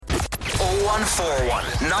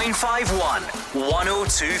0141 951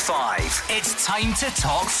 1025. It's time to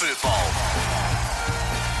talk football.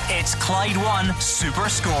 It's Clyde 1 Super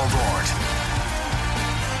Scoreboard.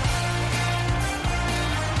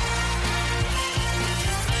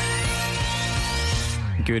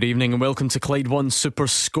 Good evening and welcome to Clyde 1 Super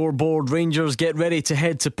Scoreboard. Rangers get ready to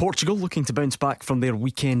head to Portugal, looking to bounce back from their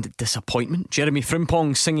weekend disappointment. Jeremy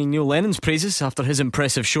Frimpong singing Neil Lennon's praises after his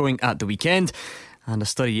impressive showing at the weekend. And a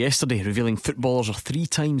study yesterday revealing footballers are 3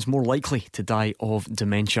 times more likely to die of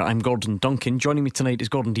dementia. I'm Gordon Duncan. Joining me tonight is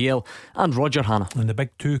Gordon Dalziel and Roger Hannah. And the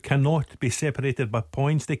big two cannot be separated by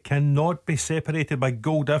points. They cannot be separated by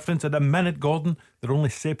goal difference. At the minute, Gordon, they're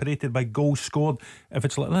only separated by goals scored. If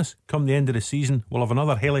it's like this, come the end of the season, we'll have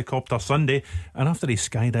another helicopter Sunday. And after his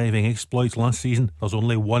skydiving exploits last season, there's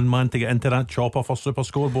only one man to get into that chopper for Super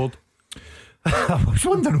Scoreboard. I was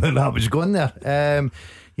wondering where that was going there.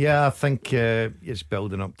 Yeah, I think it's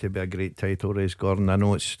building up to be a great title race, Gordon. I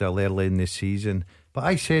know it's still early in the season, but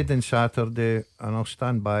I said on Saturday, and I'll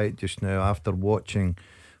stand by it just now, after watching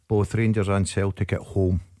both Rangers and Celtic at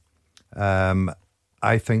home,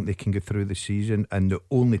 I think they can get through the season, and the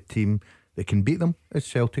only team that can beat them is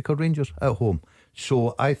Celtic or Rangers at home.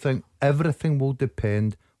 So I think everything will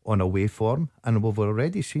depend on away form, and we've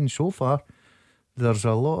already seen so far there's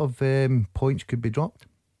a lot of points could be dropped.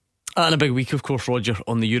 And a big week, of course, Roger,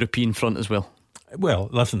 on the European front as well. Well,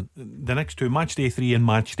 listen, the next two, match day 3 and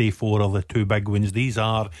match day 4, are the two big wins. These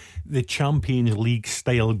are the Champions League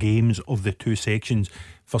style games of the two sections.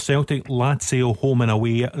 For Celtic, Lazio home and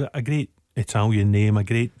away, a great Italian name, a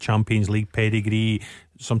great Champions League pedigree,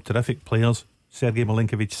 some terrific players, Sergei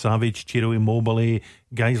Milinkovic-Savic, Ciro Immobile,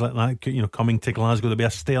 guys like that, you know, coming to Glasgow. There'll be a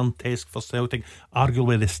stern test for Celtic,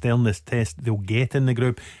 arguably the sternest test they'll get in the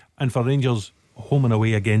group. And for Rangers, home and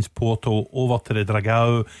away against Porto, over to the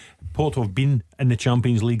Dragao. Porto have been in the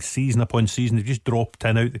Champions League season upon season. They've just dropped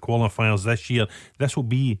 10 out the qualifiers this year. This will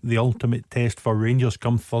be the ultimate test for Rangers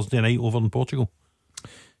come Thursday night over in Portugal.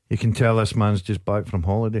 You can tell this man's just back from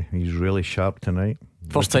holiday. He's really sharp tonight.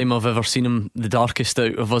 First time I've ever seen him the darkest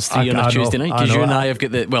out of us three on a Tuesday night, because you and I have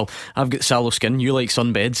got I've got sallow skin, you like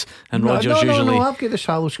sunbeds, and Roger's usually I've got the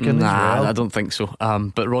sallow skin as well. I don't think so.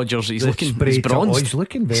 But Roger's he's bronzed. He's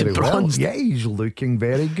looking very well. Yeah, he's looking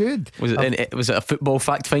very good. Was it a football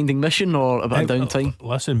fact finding mission or a bit of downtime?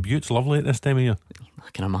 Listen, Butte's lovely at this time of year. I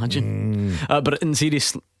can imagine. But in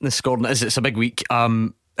seriousness, Gordon, it's a big week.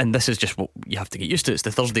 And this is just what you have to get used to. It's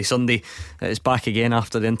the Thursday, Sunday. It's back again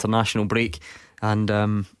after the international break. And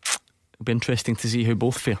it'll be interesting to see how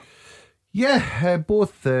both fare. Yeah,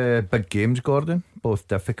 both big games, Gordon. Both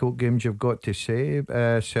difficult games, you've got to say.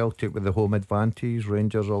 Celtic with the home advantage.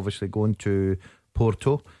 Rangers obviously going to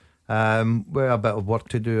Porto. Well, a bit of work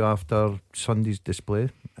to do after Sunday's display.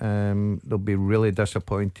 They'll be really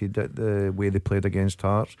disappointed at the way they played against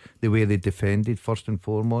Hearts, the way they defended first and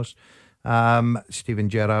foremost. Steven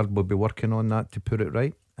Gerrard will be working on that to put it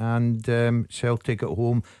right. And Celtic at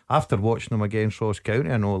home, after watching them against Ross County,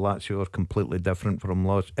 I know Lazio are completely different from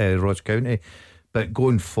Ross County, but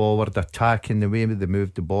going forward, attacking, the way they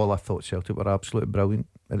moved the ball, I thought Celtic were absolutely brilliant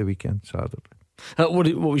at the weekend, Saturday. What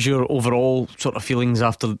was your overall sort of feelings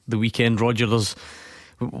after the weekend, Roger?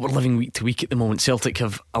 We're living week to week at the moment. Celtic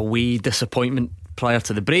have away disappointment prior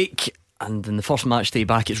to the break, and in the first match day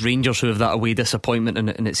back, it's Rangers who have that away disappointment,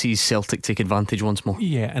 and it sees Celtic take advantage once more.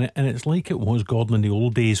 Yeah, and it's like it was, Gordon, in the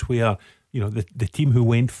old days where, you know, the team who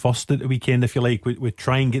went first at the weekend, if you like, would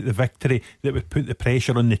try and get the victory that would put the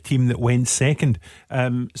pressure on the team that went second.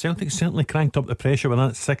 Celtic certainly cranked up the pressure with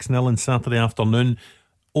that 6-0 on Saturday afternoon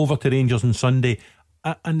over to Rangers on Sunday.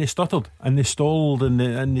 And they stuttered and they stalled and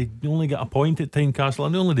they only got a point at Tynecastle,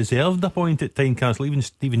 and they only deserved a point at Tynecastle. Even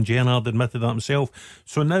Steven Gerrard admitted that himself.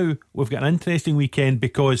 So now we've got an interesting weekend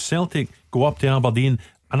because Celtic go up to Aberdeen,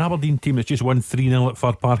 an Aberdeen team that's just won 3-0 at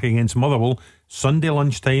Fir Park against Motherwell. Sunday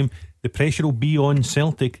lunchtime, the pressure will be on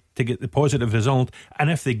Celtic to get the positive result, and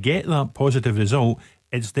if they get that positive result,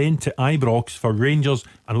 it's then to Ibrox for Rangers.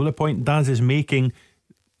 I know the point Daz is making,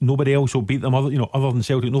 nobody else will beat them other than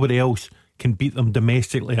Celtic. Nobody else can beat them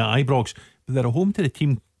domestically at Ibrox, but they're home to the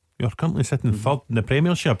team who are currently sitting third in the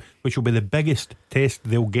Premiership, which will be the biggest test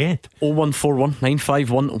they'll get. 0141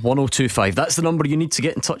 951 1025. That's the number you need to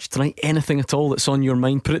get in touch tonight. Anything at all that's on your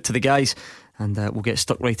mind, put it to the guys, and we'll get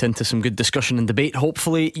stuck right into some good discussion and debate.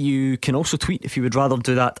 Hopefully you can also tweet if you would rather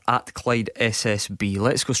do that, at Clyde SSB.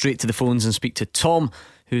 Let's go straight to the phones and speak to Tom,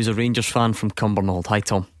 who's a Rangers fan from Cumbernauld. Hi,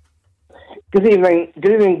 Tom. Good evening.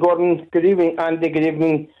 Good evening, Gordon. Good evening, Andy. Good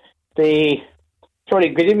evening,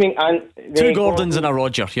 good evening, and two Gordons and a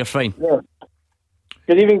Roger. You're fine. Yeah.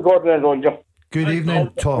 Good evening, Gordon and Roger. Good evening,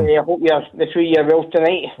 Tom. I hope the 3 year well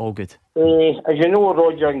tonight. All good. As you know,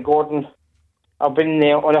 Roger and Gordon, I've been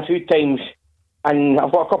there on a few times, and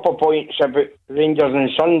I've got a couple of points about Rangers on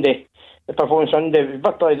Sunday. The performance on Sunday, it was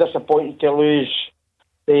bitterly disappointing to lose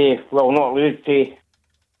not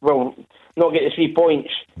get the 3 points.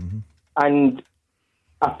 Mm-hmm. And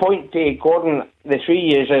a point to Gordon, the 3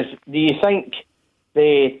 years, is, do you think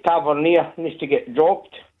the Tavernier needs to get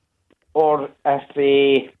dropped? Or if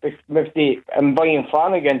they invite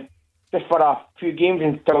Flanagan just for a few games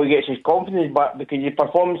until he gets his confidence back, because his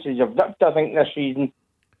performances have dipped, I think, this season.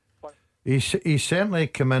 He's certainly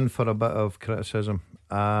come in for a bit of criticism.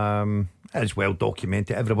 It's well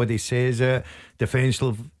documented. Everybody says it.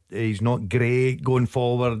 Defensive, he's not great going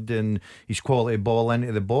forward, and his quality ball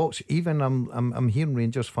into the box. Even I'm hearing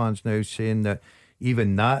Rangers fans now saying that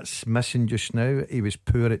even that's missing just now. He was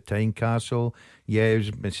poor at Tynecastle. Yeah, it was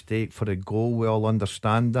a mistake for a goal. We all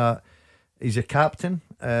understand that. He's a captain.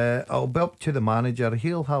 It'll be up to the manager.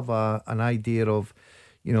 He'll have an idea of,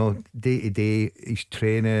 day to day, his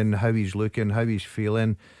training, how he's looking, how he's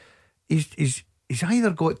feeling. He's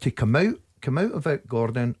either got to come out of it,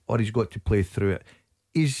 Gordon, or he's got to play through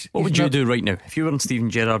it. What would you do right now if you were in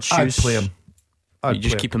Steven Gerrard's shoes? I'd play him. You'd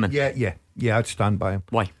just keep him in? Yeah, I'd stand by him.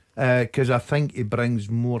 Why? Because I think he brings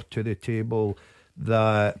more to the table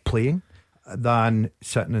playing than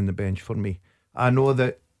sitting on the bench for me. I know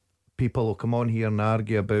that people will come on here and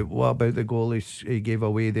argue about what about the goal he gave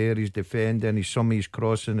away there, his defending, some of his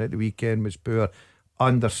crossing at the weekend was poor.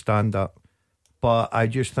 Understand that, but I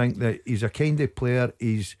just think that he's a kind of player.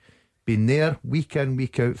 He's been there week in,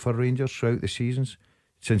 week out for Rangers throughout the seasons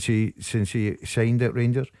since he signed at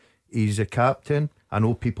Rangers. He's a captain. I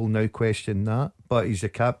know people now question that, but he's the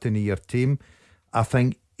captain of your team. I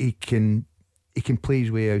think he can play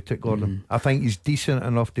his way out at Gordon. I think he's decent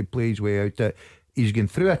enough to play his way out at. He's going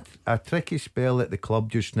through a tricky spell at the club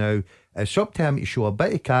just now. It's up to him to show a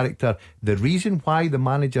bit of character. The reason why the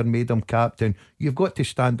manager made him captain, you've got to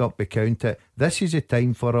stand up and count it. This is a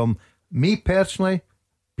time for him. Me personally,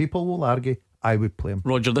 people will argue, I would play him.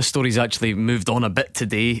 Roger, this story's actually moved on a bit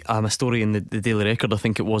today. A story in the Daily Record, I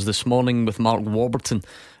think it was this morning, with Mark Warburton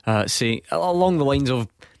saying along the lines of,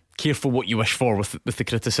 careful what you wish for with the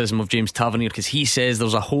criticism of James Tavernier, because he says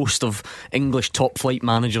there's a host of English top flight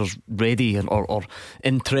managers ready or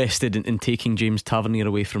interested in taking James Tavernier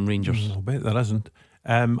away from Rangers. I bet there isn't.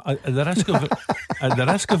 At the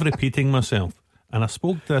risk of repeating myself, and I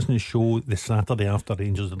spoke to this in the show the Saturday after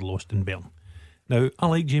Rangers had lost in Bern. Now, I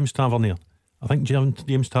like James Tavernier. I think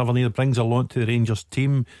James Tavernier brings a lot to the Rangers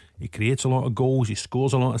team. He creates a lot of goals, he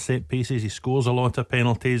scores a lot of set pieces, he scores a lot of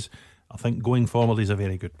penalties. I think going forward he's a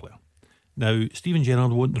very good player. Now, Steven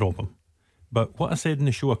Gerrard won't drop him, but what I said in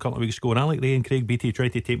the show a couple of weeks ago, and Alec Ray and Craig Beattie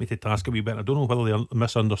tried to take me to task a wee bit. I don't know whether they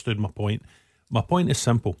misunderstood my point. My point is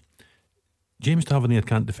simple. James Tavernier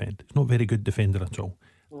can't defend. He's not a very good defender at all.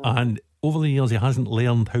 And over the years he hasn't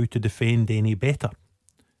learned how to defend any better.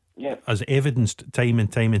 Yeah. As evidenced time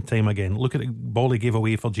and time and time again. Look at the ball he gave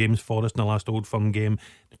away for James Forrest in the last Old Firm game,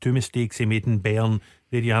 the 2 mistakes he made in Bern.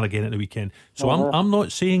 There you are again at the weekend. So I'm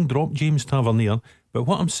not saying drop James Tavernier, but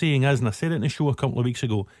what I'm saying is, and I said it in the show a couple of weeks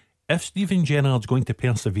ago, if Steven Gerrard's going to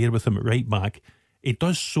persevere with him at right back, he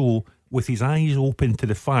does so with his eyes open to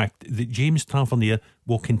the fact that James Tavernier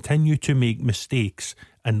will continue to make mistakes,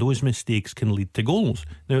 and those mistakes can lead to goals.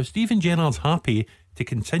 Now, if Steven Gerrard's happy to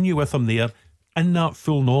continue with him there in that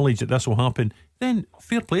full knowledge that this will happen, then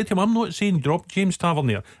fair play to him. I'm not saying drop James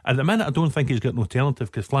Tavernier. At the minute I don't think he's got an alternative,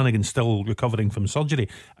 because Flanagan's still recovering from surgery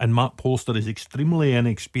and Matt Polster is extremely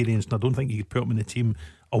inexperienced, and I don't think you could put him in the team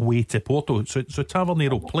away to Porto. So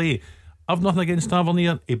Tavernier will play. I've nothing against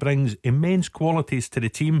Tavernier. He brings immense qualities to the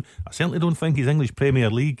team. I certainly don't think he's English Premier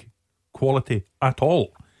League quality at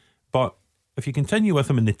all, but if you continue with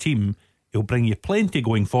him in the team, he'll bring you plenty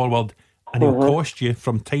going forward, and he'll cost you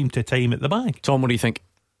from time to time at the back. Tom, what do you think?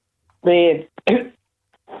 I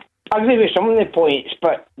agree with some of the points,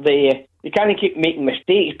 but you can't keep making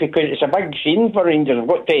mistakes, because it's a big scene for Rangers. They've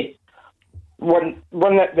got to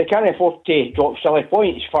they can't afford to drop silly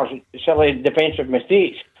points for silly defensive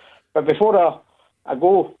mistakes. But before I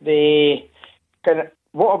go,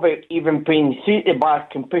 what about even playing C at the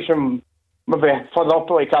back and push him maybe further up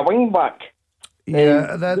like a wing back?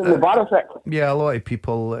 Yeah, a lot of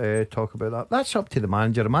people talk about that. That's up to the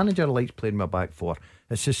manager. The manager likes playing my back four.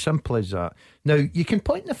 It's as simple as that. Now, you can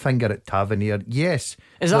point the finger at Tavernier, yes.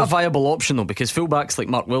 Is that a viable option though? Because fullbacks like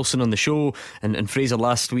Mark Wilson on the show and Fraser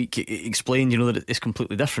last week explained, that it's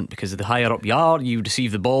completely different, because the higher up you are, you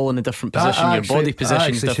receive the ball in a different position, your body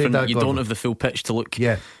position is different, you don't have the full pitch to look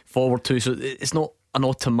forward to. So it's not an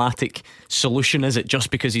automatic solution, is it?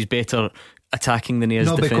 Just because he's better attacking than he is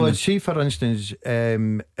defending? No, because see, for instance,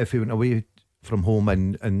 if he went away from home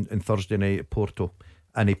in Thursday night at Porto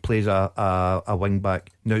and he plays a wing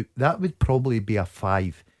back, now that would probably be a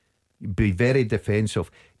 5. Be very defensive.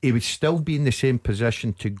 He would still be in the same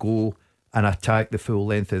position to go and attack the full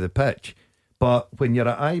length of the pitch. But when you're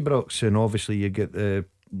at Ibrox and obviously you get the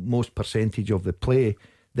most percentage of the play,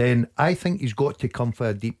 then I think he's got to come for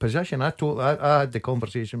a deep position. I had the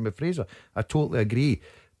conversation with Fraser. I totally agree.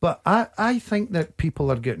 But I think that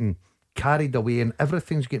people are getting carried away and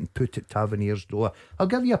everything's getting put at Tavernier's door. I'll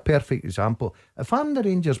give you a perfect example. If I'm the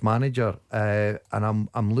Rangers manager and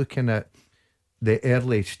I'm looking at the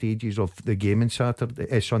early stages of the game on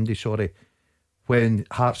Sunday, when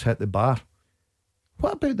Hearts hit the bar,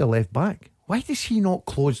 what about the left back? Why does he not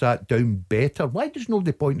close that down better? Why does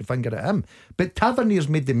nobody point the finger at him? But Tavernier's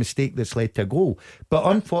made the mistake that's led to a goal. But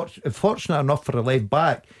unfortunate enough for the left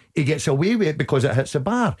back, he gets away with it because it hits the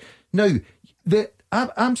bar. Now,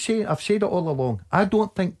 I've said it all along. I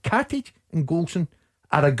don't think Katic and Golson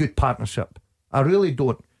are a good partnership. I really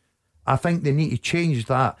don't. I think they need to change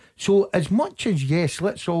that. So as much as, yes,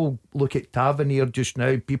 let's all look at Tavernier just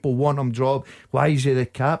now, people want him dropped, why is he the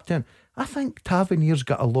captain? I think Tavernier's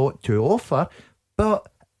got a lot to offer,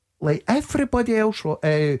 but like everybody else,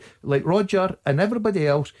 like Roger and everybody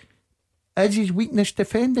else, is his weakness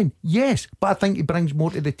defending? Yes, but I think he brings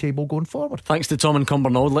more to the table going forward. Thanks to Tom and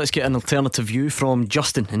Cumbernauld. Let's get an alternative view from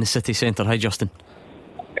Justin in the city centre. Hi, Justin.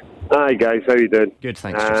 Hi guys, how you doing? Good,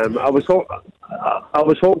 thanks. Justin. I was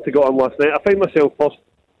hoping to go on last night. I find myself for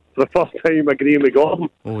the first time agreeing with Gordon.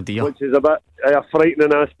 Oh dear. Which is a bit a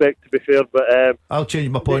frightening aspect, to be fair. But I'll change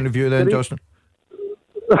my point of view then, Justin.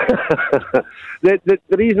 the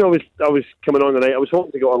reason I was coming on tonight, I was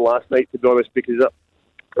hoping to go on last night, to be honest, because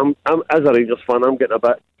I'm as a Rangers fan, I'm getting a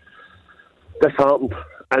bit disheartened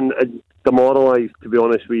and demoralised, to be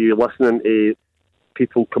honest with you, listening to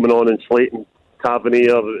people coming on and slating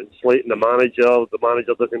Tavernier and slating the manager. The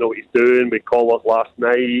manager doesn't know what he's doing. We call us last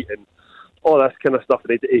night and all this kind of stuff.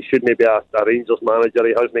 And he shouldn't be a Rangers manager.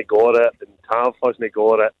 He hasn't got it, and Tav hasn't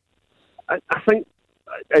got it. I think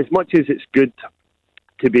as much as it's good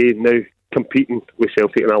to be now competing with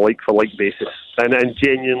Celtic on a like-for-like basis and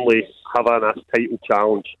genuinely having a title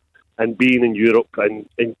challenge and being in Europe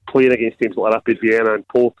and playing against teams like Rapid Vienna and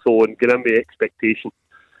Porto and getting the expectation,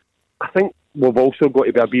 I think we've also got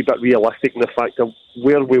to be a wee bit realistic in the fact of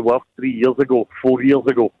where we were 3 years ago, 4 years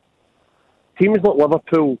ago. Teams like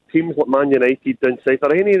Liverpool, teams like Man United down south,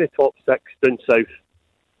 or any of the top 6 down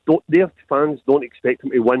south, their fans don't expect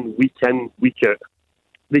them to win week in, week out.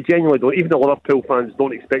 They genuinely don't. Even the Liverpool fans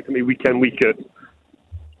don't expect them to week in, week out.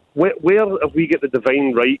 Where have we got the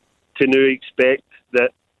divine right to now expect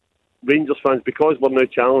that Rangers fans, because we're now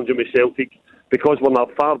challenging with Celtic, because we're in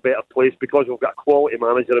a far better place, because we've got a quality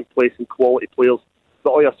manager in place and quality players, that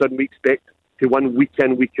all of a sudden we expect to win week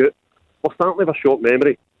in, week out? We're starting to have a short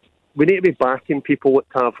memory. We need to be backing people that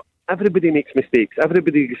have... Everybody makes mistakes.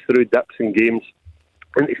 Everybody goes through dips in games.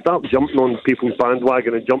 And to start jumping on people's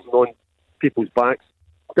bandwagon and jumping on people's backs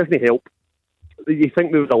doesn't help. You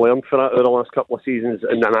think we would have learned for that over the last couple of seasons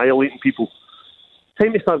and annihilating people.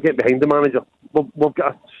 Time to start getting behind the manager. We've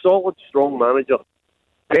got a solid, strong manager.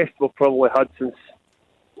 Best we've probably had since,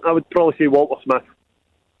 I would probably say, Walter Smith.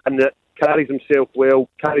 And that carries himself well,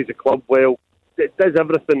 carries the club well. It does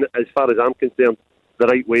everything, as far as I'm concerned, the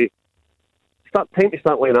right way. Time to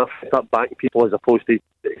start laying off, start backing people as opposed to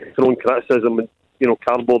throwing criticism and,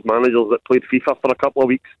 cardboard managers that played FIFA for a couple of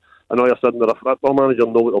weeks and all of a sudden they're a football manager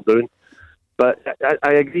and know what they're doing. But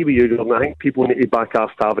I agree with you, Jordan. I think people need to back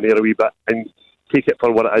off Tavernier a wee bit and take it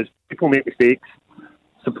for what it is. People make mistakes,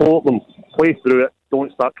 support them, play through it.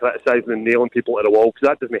 Don't start criticising and nailing people to the wall, because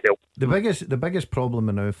that doesn't help. The biggest problem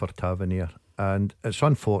now for Tavernier, and it's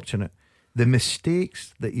unfortunate, the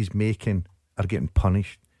mistakes that he's making are getting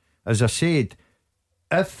punished. As I said,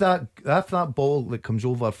 if that ball that comes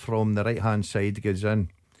over from the right hand side goes in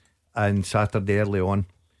and Saturday early on,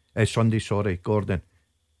 Sunday, Gordon,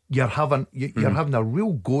 you're having a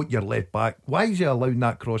real go at your left back. Why is he allowing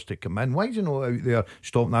that cross to come in? Why is he not out there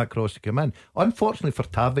stopping that cross to come in? Unfortunately for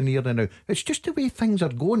Tavernier now, it's just the way things are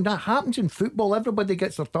going. That happens in football. Everybody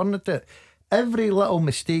gets their turn at it. Every little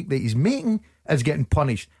mistake that he's making is getting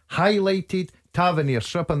punished, highlighted. Tavernier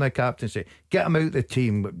stripping the captaincy, get him out the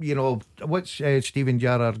team. What's Steven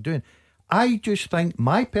Gerrard doing? I just think,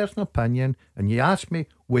 my personal opinion, and you ask me,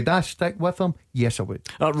 would I stick with him? Yes, I would.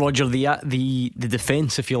 Roger, the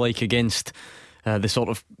defence, if you like, against the sort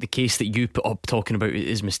of the case that you put up, talking about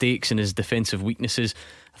his mistakes and his defensive weaknesses.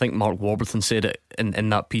 I think Mark Warburton said it in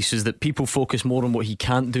that piece, is that people focus more on what he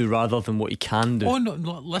can't do rather than what he can do. Oh no,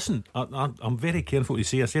 listen, I'm very careful to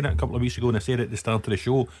say, I said it a couple of weeks ago and I said it at the start of the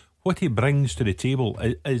show, what he brings to the table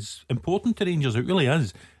is important to Rangers. It really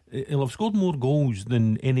is. He'll have scored more goals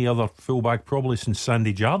than any other fullback probably since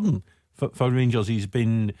Sandy Jardine for Rangers. He's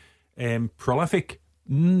been prolific,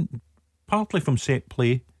 partly from set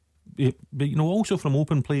play, but also from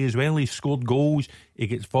open play as well. He's scored goals, he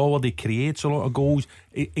gets forward, he creates a lot of goals.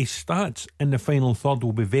 His stats in the final third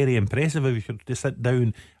will be very impressive if you were to sit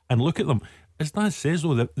down and look at them. As Daz says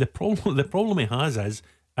though, the problem he has is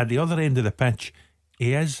at the other end of the pitch,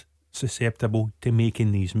 he is susceptible to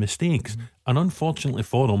making these mistakes, and unfortunately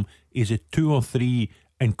for him, he's a 2 or 3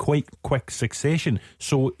 in quite quick succession.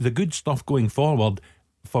 So the good stuff going forward,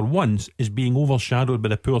 for once, is being overshadowed by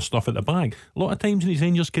the poor stuff at the back. A lot of times in his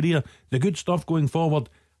Rangers career, the good stuff going forward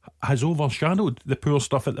has overshadowed the poor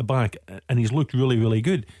stuff at the back, and he's looked really, really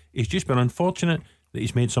good. He's just been unfortunate that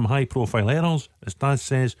he's made some high profile errors. As Daz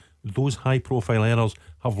says, those high profile errors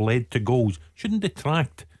have led to goals. Shouldn't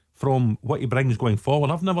detract from what he brings going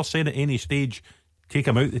forward. I've never said at any stage take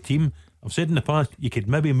him out the team. I've said in the past you could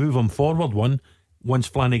maybe move him forward once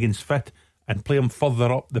Flanagan's fit and play him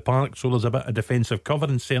further up the park so there's a bit of defensive cover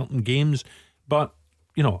in certain games. But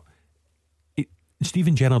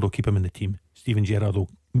Steven Gerrard will keep him in the team. Steven Gerrard will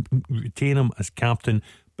retain him as captain,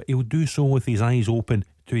 but he'll do so with his eyes open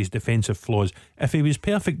to his defensive flaws. If he was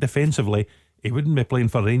perfect defensively, he wouldn't be playing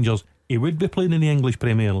for Rangers. He would be playing in the English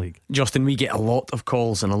Premier League. Justin, we get a lot of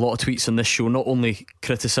calls and a lot of tweets on this show, not only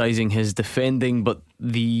criticising his defending, but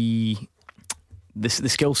the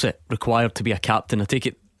skill set required to be a captain. I take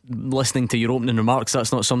it, listening to your opening remarks,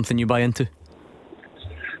 that's not something you buy into?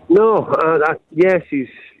 No, yes, he's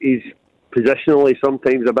positionally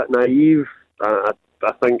sometimes a bit naive. I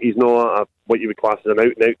think he's not what you would class as an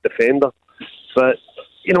out-and-out defender. But,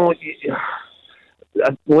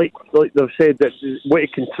 like they've said, that what he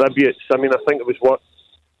contributes, I mean, I think it was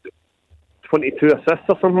 22 assists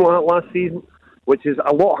or something like that last season, which is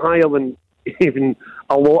a lot higher than even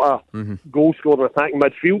a lot of goal scoring attacking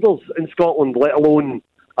midfielders in Scotland, let alone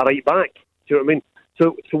a right back. Do you know what I mean?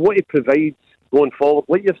 So what he provides going forward,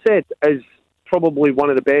 like you've said, is probably one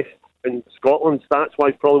of the best in Scotland, stats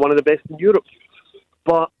wise, probably one of the best in Europe.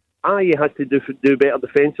 But he has to do better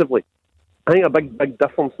defensively. I think a big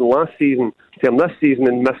difference in last season to him this season,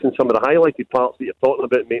 and missing some of the highlighted parts that you're talking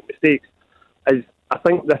about, make mistakes, is I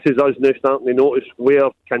think this is us now starting to notice where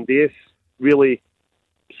Candace really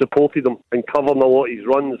supported him and covering a lot of his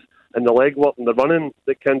runs and the legwork and the running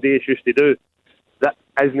that Candace used to do. That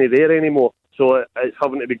isn't there anymore. So it's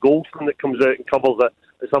having to be Goldston that comes out and covers it.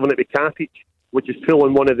 It's having to be Katic, which is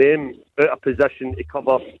pulling one of them out of position to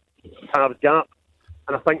cover Tav's gap.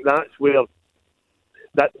 And I think that's where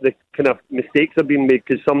that the kind of mistakes are being made,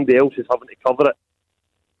 because somebody else is having to cover it.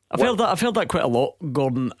 I've heard that quite a lot,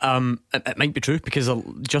 Gordon. It might be true because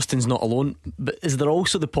Justin's not alone, but is there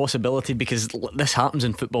also the possibility, because this happens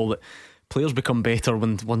in football, that players become better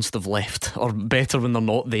once they've left, or better when they're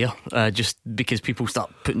not there, just because people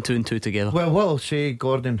start putting 2 and 2 together? Well, what I'll say,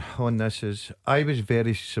 Gordon, on this is I was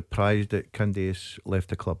very surprised that Candace left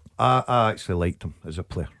the club. I actually liked him as a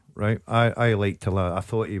player. Right, I liked him. I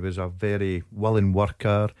thought he was a very willing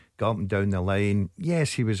worker, got up and down the line.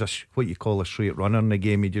 Yes, he was what you call a straight runner in the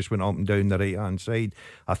game. He just went up and down the right hand side.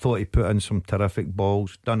 I thought he put in some terrific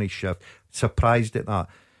balls, done his shift. Surprised at that.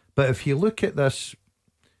 But if you look at this,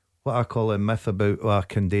 what I call a myth about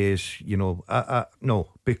Candace, no,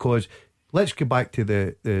 because let's go back to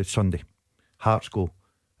the Sunday Hearts goal.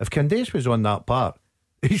 If Candace was on that part,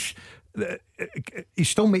 he's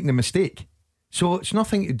still making the mistake. So it's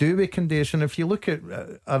nothing to do with Candace. And if you look at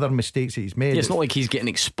other mistakes that he's made, it's not like he's getting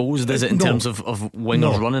exposed, is it, in terms of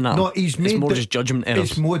wingers running at him? No, it's more just judgment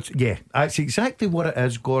errors. That's exactly what it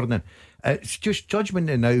is, Gordon. It's just judgment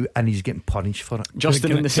now, and he's getting punished for it.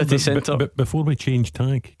 Justin in the city centre. But before we change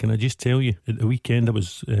tag, can I just tell you, at the weekend I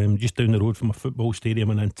was just down the road from a football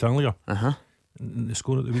stadium in Antalya. The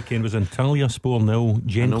score at the weekend was Antalya Spor 0,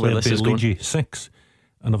 Genclerc Beligi 6.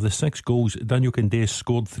 And of the 6 goals, Daniel Candace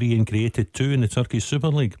scored 3 and created 2 in the Turkish Super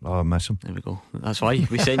League. Oh, I miss him. There we go. That's why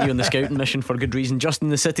we sent you on the scouting mission for good reason. Just in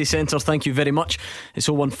the city centre, thank you very much. It's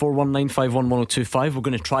 01419511025. We're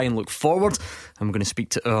going to try and look forward, and we're going to speak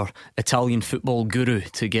to our Italian football guru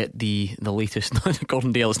to get the latest.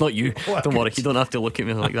 Gordon Dalziel, it's not you. Don't worry, you don't have to look at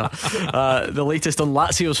me like that. The latest on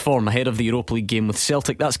Lazio's form ahead of the Europa League game with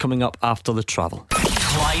Celtic. That's coming up after the travel.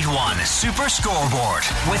 Clyde One Super Scoreboard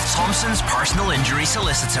with Thompson's personal injury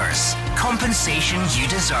solicitors. Compensation you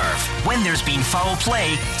deserve. When there's been foul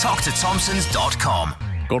play, talk to Thompsons.com.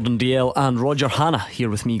 Gordon Dalziel and Roger Hannah here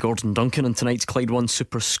with me, Gordon Duncan, on tonight's Clyde One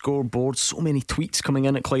Super Scoreboard. So many tweets coming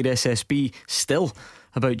in at Clyde SSB still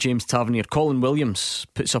about James Tavernier. Colin Williams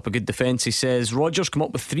puts up a good defence. He says Roger's come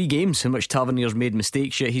up with 3 games in which Tavernier's made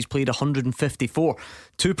mistakes, yet he's played 154.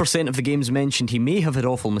 2% of the games mentioned he may have had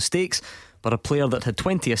awful mistakes, but a player that had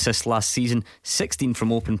 20 assists last season, 16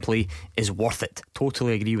 from open play, is worth it.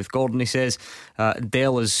 Totally agree with Gordon. He says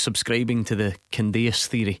Dell is subscribing to the Candeas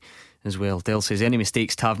theory as well. Dell says any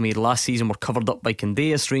mistakes Tav made last season were covered up by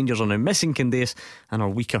Candeas. Rangers are now missing Candeas and are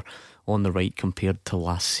weaker on the right compared to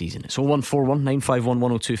last season. It's 0141 951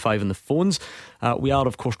 1025 on the phones. We are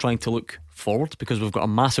of course trying to look forward because we've got a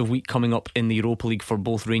massive week coming up in the Europa League for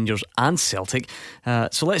both Rangers and Celtic.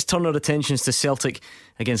 So let's turn our attentions to Celtic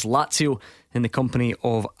against Lazio in the company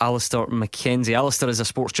of Alistair Mackenzie. Alistair is a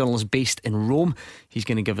sports journalist based in Rome. He's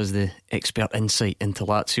going to give us the expert insight into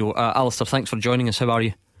Lazio. Alistair, thanks for joining us. How are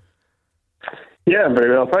you? Yeah,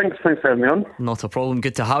 very well, thanks. Thanks for having me on. Not a problem,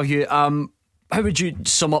 good to have you. How would you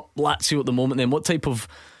sum up Lazio at the moment then? What type of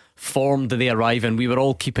form do they arrive in? We were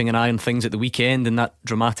all keeping an eye on things at the weekend in that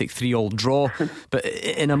dramatic 3-3 draw. But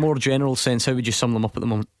in a more general sense, how would you sum them up at the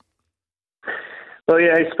moment? Well,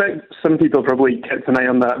 yeah, I expect some people probably kept an eye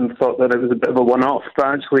on that and thought that it was a bit of a one-off, but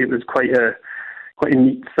actually it was quite a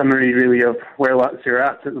neat summary really of where Lazio are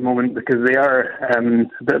at the moment, because they are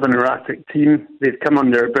a bit of an erratic team. They've come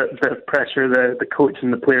under a bit of pressure, the coach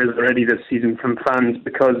and the players already this season, from fans,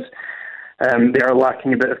 because they are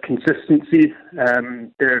lacking a bit of consistency.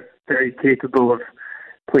 They're very capable of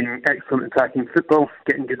playing excellent attacking football,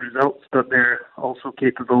 getting good results, but they're also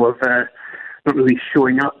capable of not really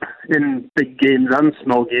showing up in big games and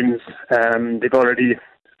small games. They've already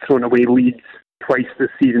thrown away leads twice this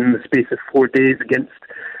season in the space of 4 days against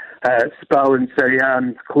Spal in Serie A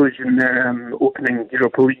and Cluj in their opening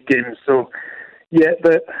Europa League games. So yeah,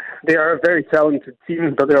 but they are a very talented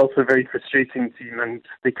team, but they're also a very frustrating team, and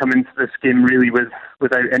they come into this game really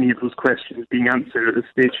without any of those questions being answered at this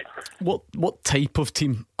stage. What type of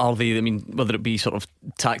team are they? I mean, whether it be sort of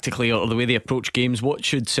tactically or the way they approach games, what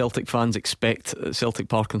should Celtic fans expect at Celtic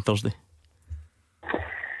Park on Thursday?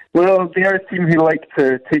 Well, they are a team who like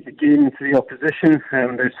to take the game to the opposition.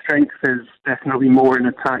 Their strength is definitely more in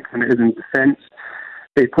attack than it is in defence.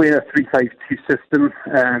 They play a 3-5-2 system,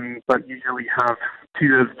 but usually have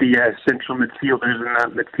 2 of the central midfielders in that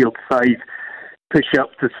midfield 5 push up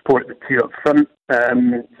to support the 2 up front.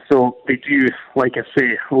 So they do, like I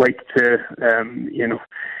say, like to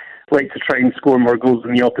try and score more goals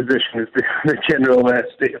than the opposition is the general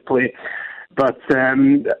state of play. But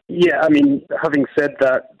yeah, I mean, having said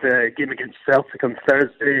that, the game against Celtic on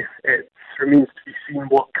Thursday, it remains to be seen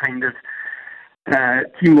what kind of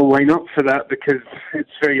team will line up for that, because it's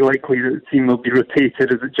very likely that the team will be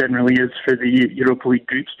rotated, as it generally is for the Europa League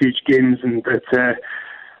group stage games, and that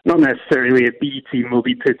not necessarily a B team will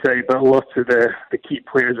be put out, but a lot of the key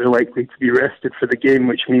players are likely to be rested for the game,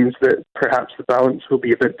 which means that perhaps the balance will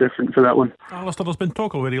be a bit different for that one. Alistair, there's been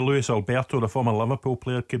talk already Luis Alberto, the former Liverpool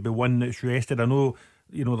player, could be one that's rested. I know,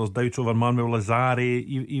 there's doubts over Manuel Lazzari,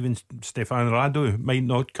 even Stefan Radu might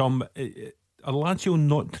not come. Are Lazio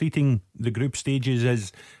not treating the group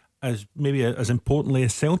stages as maybe as importantly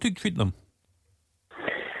as Celtic treat them?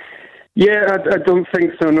 Yeah, I don't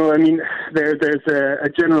think so, no. I mean, there's a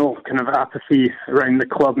general kind of apathy around the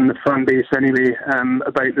club and the fan base anyway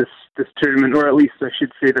about this tournament, or at least I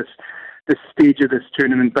should say this stage of this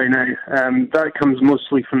tournament by now. That comes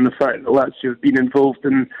mostly from the fact that Lazio have been involved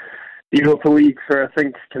in the Europa League for, I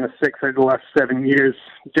think, kind of 6 out of the last 7 years.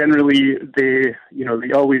 Generally, they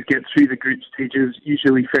always get through the group stages,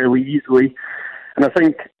 usually fairly easily. And I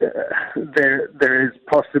think there is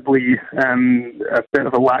possibly a bit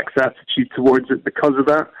of a lax attitude towards it because of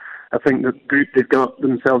that. I think the group they've got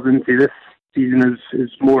themselves into this season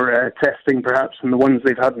is more testing perhaps than the ones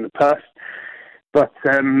they've had in the past. But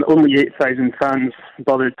only 8,000 fans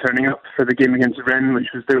bothered turning up for the game against Rennes, which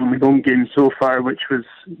was their only home game so far, which was,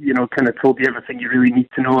 kind of told you everything you really need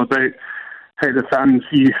to know about how the fans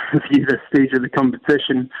view this stage of the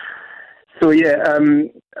competition. So yeah,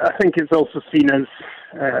 I think it's also seen as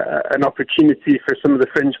an opportunity for some of the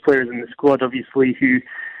fringe players in the squad, obviously, who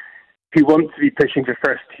want to be pushing for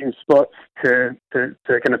first team spots to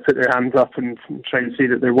kind of put their hands up and try and say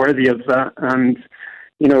that they're worthy of that. And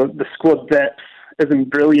the squad depth isn't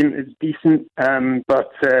brilliant, it's decent,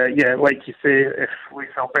 but yeah, like you say, if Luis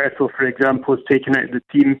Alberto, for example, is taken out of the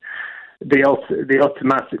team, they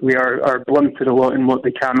automatically are blunted a lot in what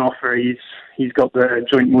they can offer. He's got the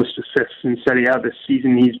joint most assists in Serie A this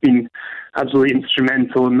season. He's been absolutely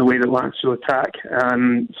instrumental in the way that Lazio attack.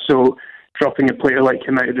 So dropping a player like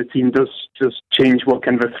him out of the team does just change what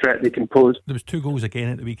kind of a threat they can pose. There was 2 goals again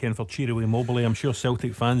at the weekend for Ciro Immobile. I'm sure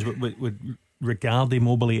Celtic fans would regard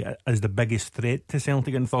Immobile as the biggest threat to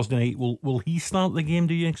Celtic on Thursday night. Will he start the game,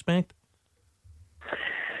 do you expect?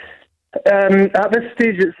 At this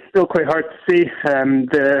stage, it's still quite hard to say.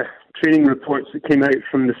 The training reports that came out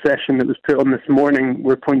from the session that was put on this morning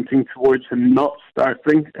were pointing towards him not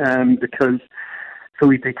starting, because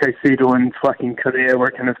Felipe Caicedo and Joaquin Correa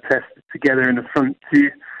were kind of tested together in the front two.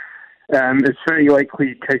 It's very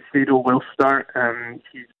likely Caicedo will start.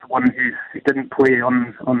 He's the one who didn't play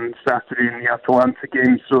on Saturday in the Atalanta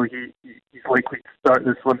game, so he's likely to start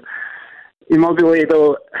this one. Immobile,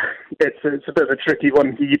 though, it's a bit of a tricky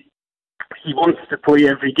one. He wants to play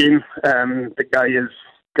every game. The guy has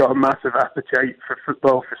got a massive appetite for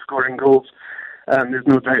football, for scoring goals. There's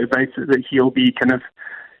no doubt about it that he'll be kind of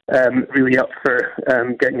really up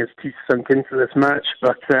for getting his teeth sunk into this match.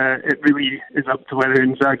 But it really is up to whether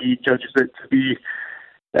Inzaghi judges it to be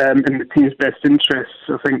in the team's best interests.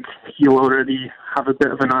 I think he'll already have a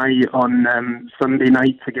bit of an eye on Sunday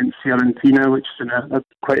night against Fiorentina, which is in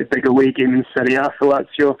quite a big away game in Serie A for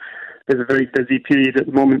Lazio. There's a very busy period at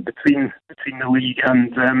the moment between the league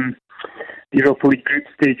and the Europa League group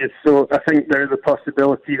stages. So I think there is a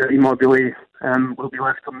possibility that Immobile will be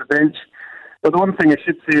left on the bench. But the one thing I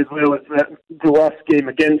should say as well is that the last game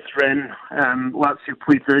against Rennes, Lazio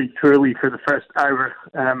played very poorly for the first hour.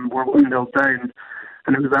 Were 1-0 down,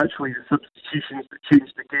 and it was actually the substitutions that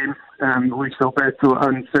changed the game. Luis Alberto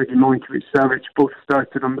and Sergej Milinkovic-Savic both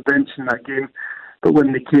started on the bench in that game. But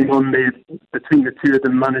when they came on, between the two of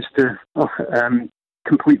them managed to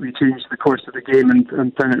completely change the course of the game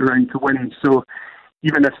and turn it around to win. So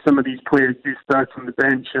even if some of these players do start on the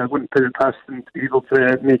bench, I wouldn't put it past them to be able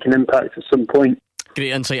to make an impact at some point.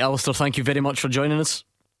 Great insight, Alistair. Thank you very much for joining us.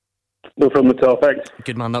 No problem at all, thanks.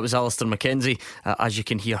 Good man, that was Alistair McKenzie. As you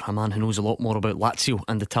can hear, a man who knows a lot more about Lazio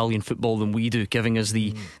and Italian football than we do, giving us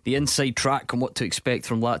the inside track on what to expect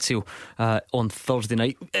from Lazio on Thursday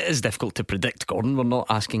night. It is difficult to predict, Gordon. We're not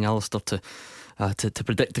asking Alistair to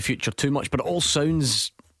predict the future too much, but it all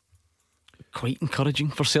sounds quite encouraging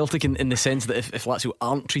for Celtic in the sense that if Lazio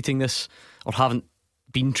aren't treating this, or haven't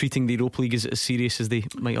been treating the Europa League as serious as they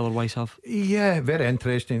might otherwise have. Yeah, very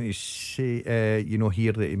interesting to see,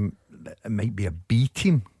 here that it might be a B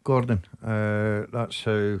team, Gordon. That's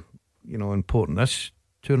how important this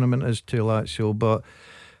tournament is to Lazio. But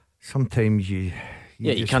sometimes you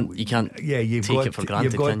can't take it for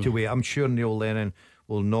granted. You've got to wait. I'm sure Neil Lennon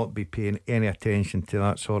will not be paying any attention to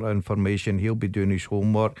that sort of information. He'll be doing his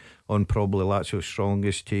homework on probably Lazio's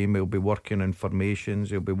strongest team. He'll be working in formations,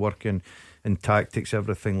 he'll be working in tactics,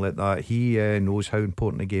 everything like that. He knows how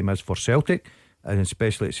important the game is for Celtic, and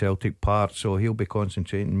especially at Celtic Park. So he'll be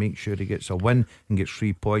concentrating, make sure he gets a win and gets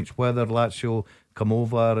 3 points. Whether Lazio come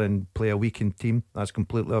over and play a weakened team, that's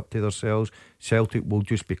completely up to themselves. Celtic will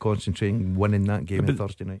just be concentrating winning that game on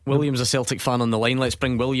Thursday night. William's a Celtic fan on the line. Let's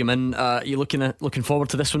bring William in. Are you looking forward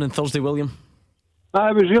to this one on Thursday, William?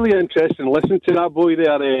 It was really interesting listening to that boy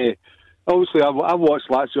there. Obviously, I've watched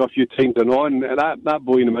Lazio a few times and on. That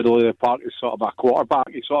boy in the middle of the park is sort of a quarterback.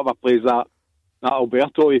 He sort of plays that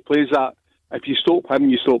Alberto. He plays that. If you stop him,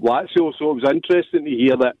 you stop Lazio. So it was interesting to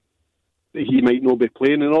hear that he might not be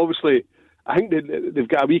playing. And obviously, I think they've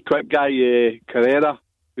got a wee quick guy, Carrera,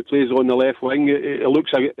 who plays on the left wing. It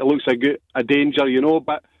looks a danger,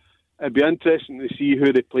 but it'd be interesting to see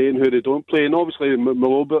who they play and who they don't play. And obviously,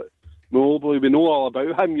 Malobly, we know all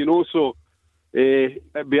about him, so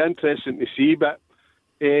it'd be interesting to see. But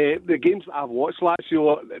the games that I've watched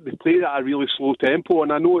Lazio, they play at a really slow tempo,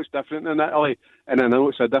 and I know it's different in Italy, and I know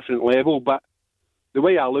it's a different level, but the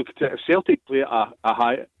way I look at it, if Celtic play at a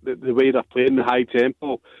high, the way they're playing the high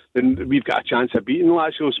tempo, then we've got a chance of beating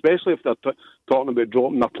Lazio, especially if they're talking about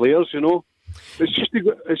dropping their players. It's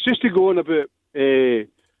just to go on about the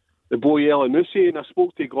boy Elyounoussi, and I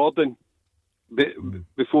spoke to Gordon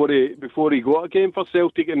before he got a game for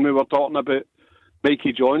Celtic, and we were talking about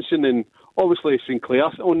Mikey Johnson and obviously Sinclair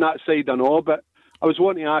on that side and all, but I was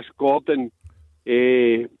wanting to ask Gordon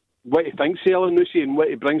what he thinks of Elyounoussi and what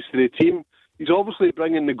he brings to the team. He's obviously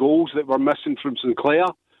bringing the goals that were missing from Sinclair.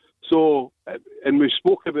 So, and we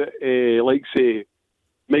spoke about, say,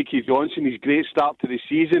 Mikey Johnson, his great start to the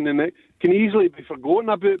season, and it can easily be forgotten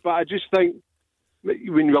about, but I just think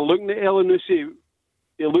when you're looking at Elyounoussi,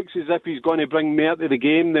 it looks as if he's going to bring more to the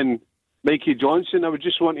game than Mikey Johnson. I would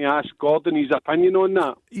just want to ask Gordon his opinion on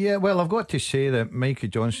that. Yeah, well, I've got to say that Mikey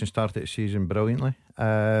Johnson started the season brilliantly.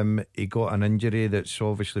 He got an injury that's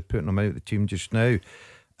obviously putting him out of the team just now.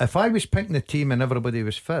 If I was picking the team and everybody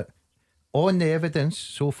was fit, on the evidence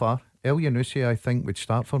so far, El Yunusi I think would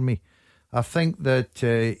start for me. I think that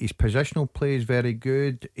his positional play is very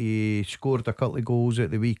good. He scored a couple of goals at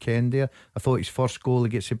the weekend there. I thought his first goal, he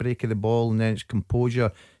gets the break of the ball and then it's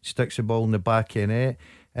composure, sticks the ball in the back of the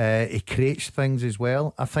net. He creates things as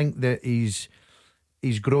well. I think that he's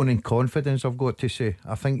grown in confidence, I've got to say.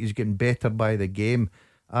 I think he's getting better by the game.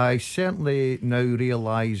 I certainly now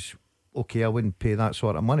realise, okay, I wouldn't pay that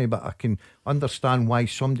sort of money, but I can understand why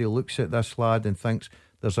somebody looks at this lad and thinks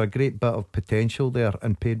there's a great bit of potential there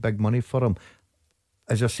and paid big money for him.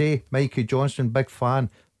 As I say, Mikey Johnson, big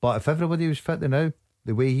fan, but if everybody was fit now,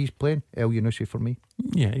 the way he's playing, El Yunusi for me.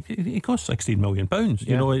 Yeah, he costs £16 million.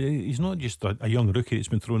 You know, he's not just a young rookie that's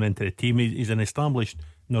been thrown into the team. He's an established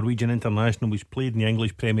Norwegian international. He's played in the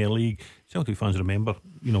English Premier League. Celtic fans remember,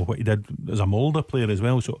 you know, what he did as a Molde player as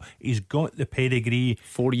well. So he's got the pedigree.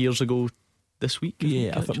 4 years ago this week.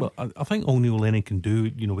 Yeah, I think all Neil Lennon can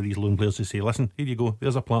do, you know, with these lone players to say, listen, here you go,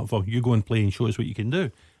 there's a platform, you go and play and show us what you can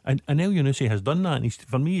do. And El Yunusi has done that, and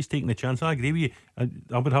for me he's taking the chance. I agree with you.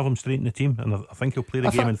 I would have him straight in the team, and I think he'll play the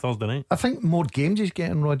game on Thursday night. I think more games he's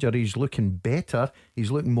getting, Roger. He's looking better, he's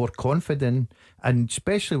looking more confident, and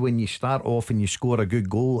especially when you start off and you score a good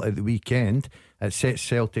goal at the weekend, it sets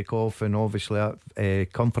Celtic off and obviously a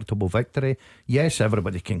comfortable victory. Yes,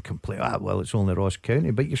 everybody can complain, well, it's only Ross County,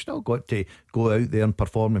 but you've still got to go out there and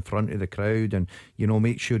perform in front of the crowd, and you know,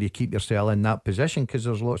 make sure you keep yourself in that position, because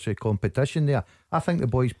there's lots of competition there. I think the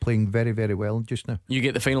boy's playing very, very well just now. You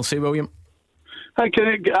get the final say, William. I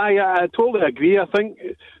totally agree. I think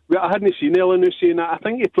I hadn't seen Elyounoussi, and I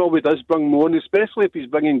think he probably does bring more, and especially if he's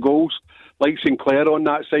bringing goals like Sinclair on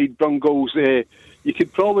that side, bring goals. You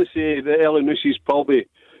could probably say that Elyounoussi is probably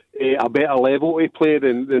a better level to play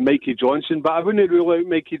than Mikey Johnson, but I wouldn't rule out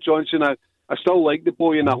Mikey Johnson. I still like the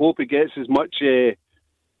boy, and I hope he gets as much game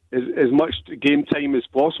time as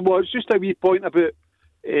possible. It's just a wee point about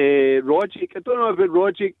Rogic. I don't know about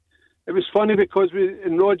Rogic. It was funny because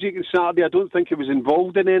in Rogic on Saturday, I don't think he was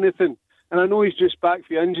involved in anything, and I know he's just back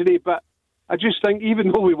for injury, but I just think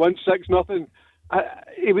even though we won 6-0,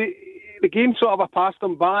 the game sort of passed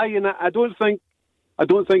him by, and I don't think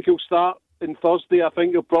he'll start on Thursday. I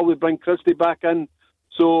think he'll probably bring Christie back in.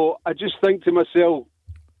 So I just think to myself,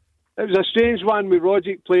 it was a strange one with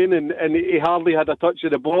Rogic playing, and he hardly had a touch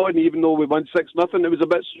of the ball, and even though we won 6-0, it was a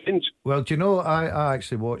bit strange. Well, do you know, I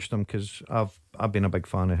actually watched him because I've been a big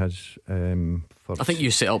fan of his. I think you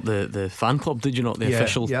set up the fan club, did you not? The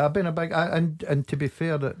official. Yeah, I've been a big and to be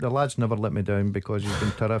fair, the lad's never let me down because he's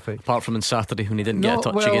been terrific. Apart from on Saturday when he didn't get a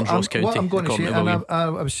touch against Ross County. What I'm going to say, and I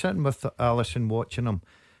was sitting with Alison watching him,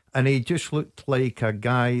 and he just looked like a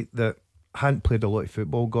guy that hadn't played a lot of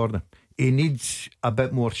football, Gordon. He needs a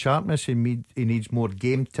bit more sharpness. He needs more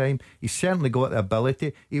game time. He's certainly got the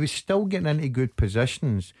ability. He was still getting into good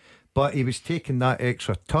positions, but he was taking that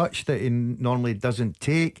extra touch that he normally doesn't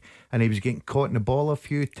take, and he was getting caught in the ball a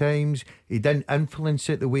few times. He didn't influence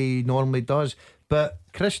it the way he normally does. But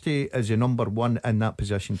Christie is the number one in that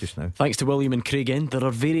position just now. Thanks to William and Craig End. There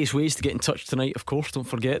are various ways to get in touch tonight, of course. Don't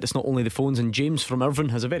forget, it's not only the phones. And James from Irvine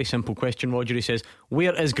has a very simple question, Roger. He says,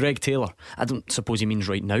 where is Greg Taylor? I don't suppose he means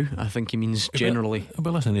right now. I think he means generally.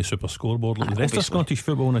 But listen to Super Scoreboard like the rest of Scottish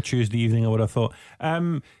football on a Tuesday evening, I would have thought.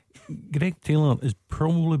 Greg Taylor has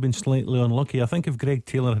probably been slightly unlucky. I think if Greg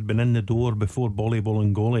Taylor had been in the door before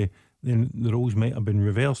Bolingoli, then the roles might have been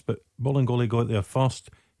reversed. But Bolingoli got there first,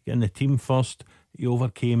 getting the team first. He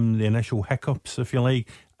overcame the initial hiccups, if you like,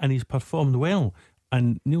 and he's performed well.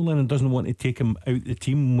 And Neil Lennon doesn't want to take him out the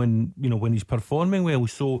team when he's performing well.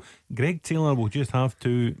 So Greg Taylor will just have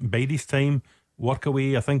to bide his time, work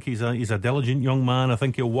away. I think he's a diligent young man. I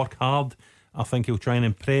think he'll work hard. I think he'll try and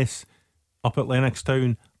impress up at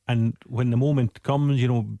Lennoxtown. And when the moment comes, it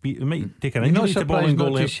might take an injury to Bolingoli. You're not surprised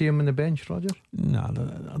not to see him on the bench, Roger? No,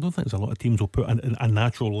 I don't think there's a lot of teams will put a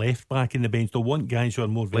natural left back in the bench. They'll want guys who are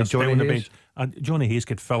more versatile on the bench. Johnny Hayes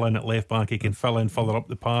could fill in at left back. He can fill in further up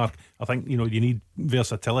the park. I think you need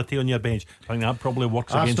versatility on your bench. I think that probably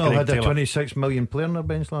works against Greg Taylor. Arsenal had a 26 million player on their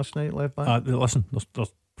bench last night, left back. Listen,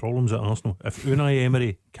 there's problems at Arsenal. If Unai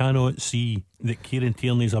Emery cannot see that Kieran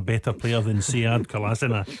Tierney is a better player than Sead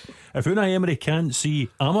Kolasinac, if Unai Emery can't see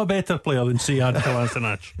I'm a better player than Sead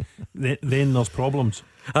Kolasinac, then there's problems.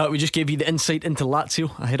 We just gave you the insight into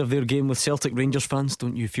Lazio ahead of their game with Celtic. Rangers fans,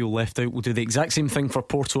 don't you feel left out? We'll do the exact same thing for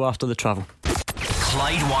Porto after the travel.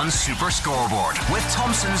 Clyde One Super Scoreboard with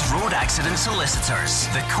Thompson's Road Accident Solicitors.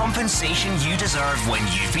 The compensation you deserve when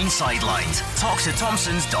you've been sidelined. Talk to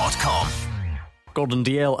Thompsons.com. Gordon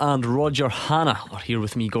Dalziel and Roger Hannah are here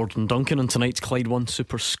with me, Gordon Duncan, on tonight's Clyde One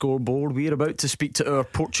Super Scoreboard. We're about to speak to our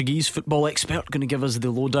Portuguese football expert, going to give us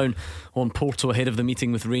the lowdown on Porto ahead of the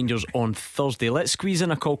meeting with Rangers on Thursday. Let's squeeze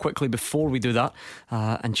in a call quickly before we do that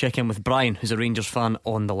and check in with Brian, who's a Rangers fan,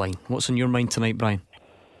 on the line. What's on your mind tonight, Brian?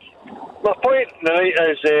 My point tonight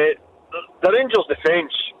is the Rangers'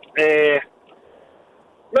 defence. Maybe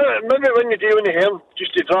when you do in him,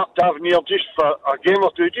 just to drop Tavernier just for a game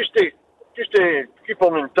or two, just to keep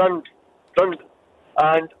them in trimmed.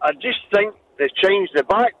 And I just think they changed the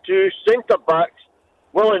back to centre backs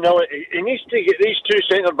willy-nilly. He needs to get these two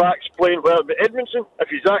centre backs playing, whether it be Edmondson, if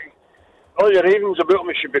he's that, all your ravings about him,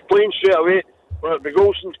 he should be playing straight away, whether it be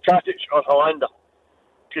Golson, Katic or Hollander.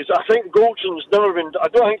 Because I think Golson's never been, I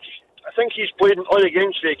think he's played in all the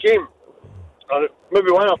games he came, or maybe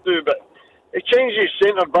one or two, but he changes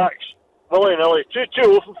centre backs willy-nilly.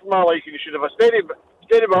 Too often for my liking. He should have a steady back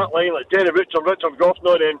line like Terry Boots or Richard Goff.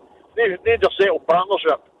 Now then, they'd have settled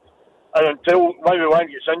partnership, and until maybe one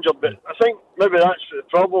gets injured. But I think maybe that's the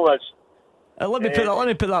problem is. Let me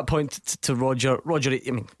put that point to Roger. Roger,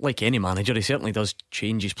 I mean, like any manager, he certainly does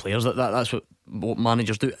change his players. That's what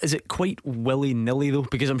managers do. Is it quite willy-nilly though?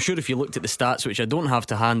 Because I'm sure if you looked at the stats, which I don't have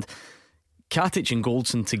to hand, Katic and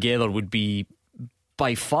Goldson together would be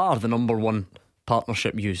by far the number one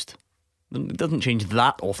partnership used. It doesn't change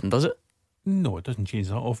that often, does it? No, it doesn't change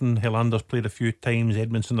that often. Hillander's played a few times.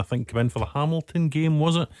 Edmondson, I think, came in for the Hamilton game,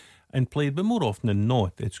 was it? And played, but more often than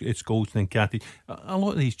not, it's Goldson and Katic. A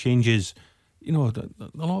lot of these changes, you know, a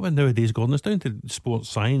lot of it nowadays, Gordon, it's down to sports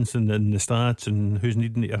science and the stats and who's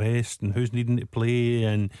needing to rest and who's needing to play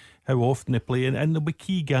and how often they play. And there'll be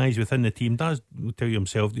key guys within the team. Daz will tell you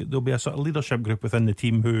himself, there'll be a sort of leadership group within the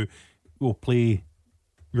team who will play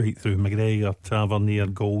right through. McGregor, Tavernier,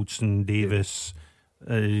 Goldson, Davis.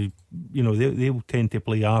 You know, they'll tend to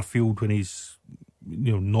play Arfield when he's,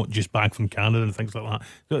 you know, not just back from Canada and things like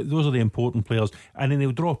that. Those are the important players, and then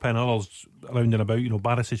they'll drop in others around and about. You know,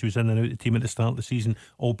 Barisic was in and out of the team at the start of the season,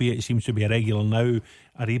 albeit it seems to be a regular now.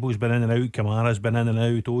 Aribo's been in and out, Kamara's been in and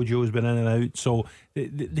out, Ojo's been in and out. So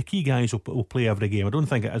the key guys will play every game. I don't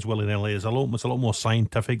think it is willy-nilly. It's a lot more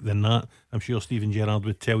scientific than that. I'm sure Stephen Gerrard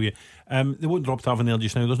would tell you. They won't drop Tavernier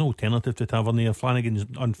just now. There's no alternative to Tavernier. Flanagan's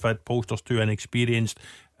unfit, Polster's too inexperienced,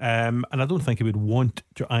 and I don't think he would want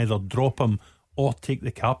to either drop him or take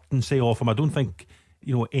the captaincy off him. I don't think,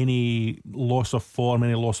 you know, any loss of form,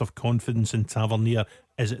 any loss of confidence in Tavernier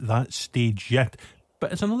is at that stage yet.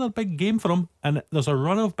 But it's another big game for him, and there's a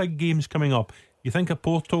run of big games coming up. You think of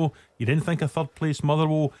Porto, you didn't think of third place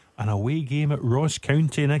Motherwell, an away game at Ross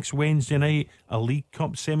County next Wednesday night, a League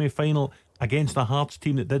Cup semi-final against a Hearts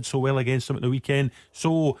team that did so well against them at the weekend.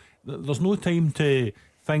 So there's no time to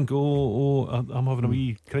think, I'm having a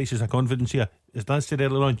wee crisis of confidence here. As Dan said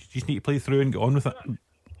earlier on, you just need to play through and get on with it.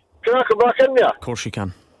 Can I come back in there? Of course you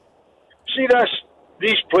can. See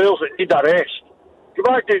these players that need a rest. Go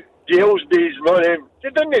back to Dale's days, not them. They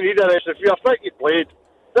didn't need a rest. If you're fit, you played.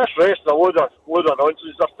 This rest is a load of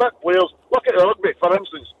nonsense. They're fit players. Look at the rugby, for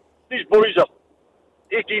instance. These boys are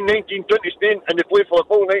 18, 19, 20 stone and they play for the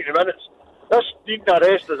full 90 minutes. This needing a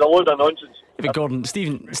rest is a load of nonsense. But Gordon,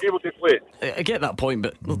 Stephen, able to play. I get that point,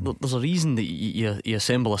 but there's a reason that you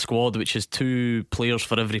assemble a squad which has two players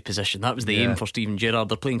for every position. That was the aim for Stephen Gerrard.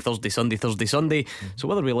 They're playing Thursday, Sunday. So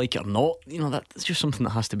whether we like it or not, you know, that's just something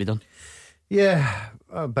that has to be done. Yeah,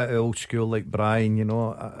 a bit of old school like Brian, you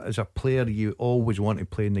know. As a player, you always want to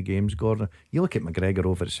play in the games, Gordon. You look at McGregor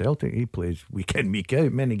over at Celtic, he plays week in, week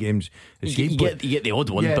out, many games. You get the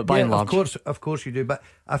odd one, but by and large. Of course you do. But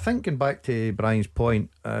I think, going back to Brian's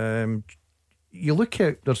point, you look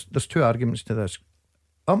at, there's two arguments to this.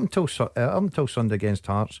 Up until Sunday against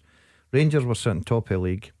Hearts, Rangers were sitting top of the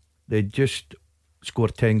league. They just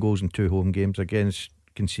scored 10 goals in 2 home games against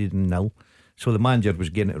conceding 0. So the manager was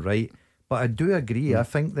getting it right. But I do agree. I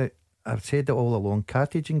think that I've said it all along.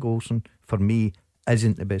 Katic and Golson, for me,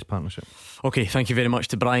 isn't the best partnership. Okay, thank you very much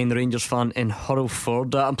to Brian, the Rangers fan in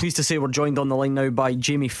Hurlford. I'm pleased to say we're joined on the line now by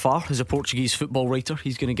Jamie Farr, who's a Portuguese football writer.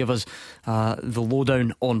 He's going to give us the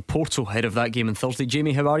lowdown on Porto ahead of that game on Thursday.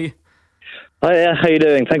 Jamie, how are you? Hi, how are you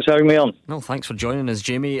doing? Thanks for having me on. No, thanks for joining us,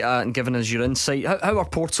 Jamie, and giving us your insight. How are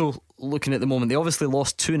Porto looking at the moment? They obviously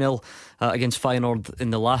lost 2-0 against Feyenoord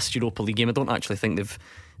in the last Europa League game. I don't actually think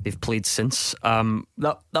they've played since.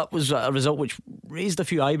 That was a result which raised a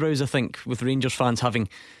few eyebrows, I think, with Rangers fans having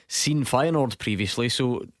seen Feyenoord previously.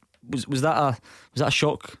 So was that a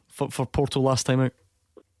shock for Porto last time out?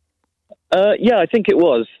 Yeah, I think it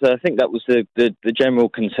was. I think that was the general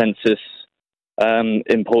consensus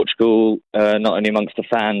in Portugal, not only amongst the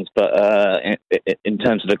fans, but in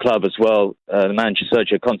terms of the club as well. The manager,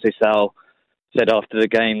 Sergio Conceição, said after the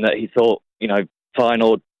game that he thought,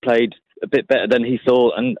 Feyenoord played a bit better than he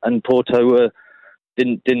thought, and Porto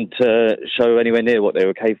didn't show anywhere near what they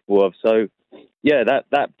were capable of. So, yeah,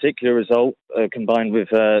 that particular result, combined with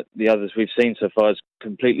the others we've seen so far, has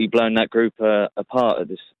completely blown that group apart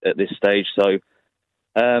at this stage. So,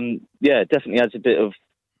 yeah, definitely adds a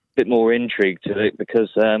bit more intrigue to it, because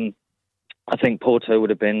I think Porto would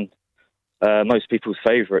have been most people's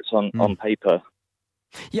favourites on paper.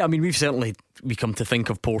 Yeah, I mean, we come to think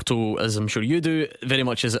of Porto, as I'm sure you do, very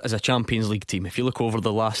much as a Champions League team. If you look over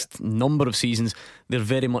the last number of seasons, they're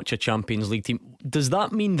very much a Champions League team. Does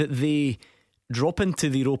that mean that they drop into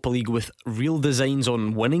the Europa League with real designs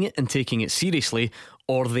on winning it and taking it seriously,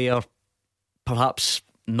 or they are perhaps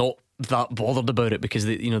not that bothered about it because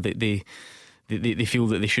they feel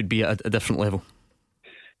that they should be at a different level?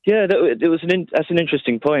 Yeah, that's an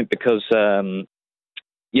interesting point, because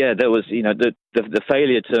there was the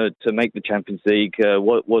failure to make the Champions League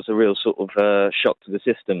was a real sort of shock to the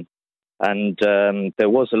system, and there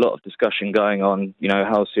was a lot of discussion going on.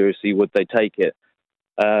 How seriously would they take it?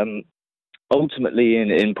 Ultimately,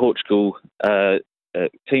 in Portugal, a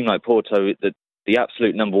team like Porto, the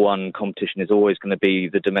absolute number one competition is always going to be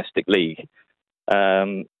the domestic league.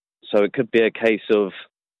 So it could be a case of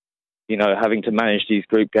having to manage these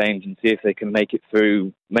group games and see if they can make it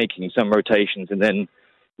through making some rotations, and then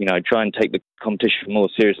try and take the competition more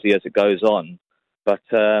seriously as it goes on. But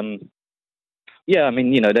yeah, I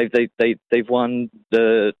mean, they've won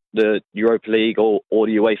the Europa League or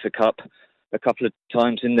the UEFA Cup a couple of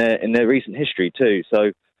times in their recent history too.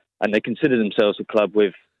 So, and they consider themselves a club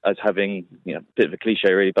as having, a bit of a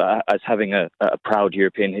cliche really, but as having a proud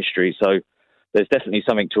European history. So there's definitely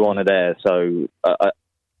something to honour there. So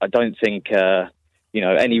I don't think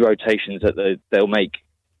any rotations that they'll make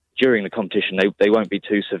during the competition, they won't be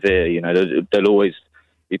too severe. They'll always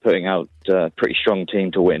be putting out a pretty strong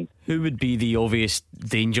team to win. Who would be the obvious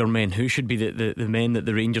danger men? Who should be the men that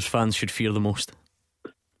the Rangers fans should fear the most?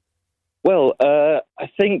 Well, I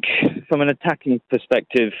think from an attacking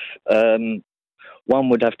perspective, one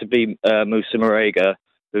would have to be Moussa Marega,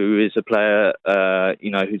 who is a player,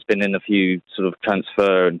 who's been in a few sort of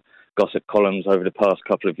transfer and gossip columns over the past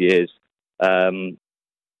couple of years.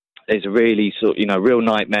 Is a really real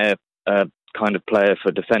nightmare kind of player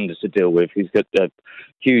for defenders to deal with. He's got a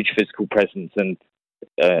huge physical presence, and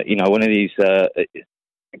one of these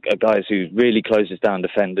guys who really closes down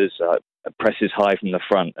defenders, presses high from the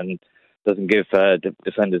front, and doesn't give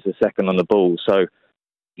defenders a second on the ball. So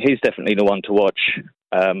he's definitely the one to watch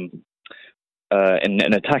in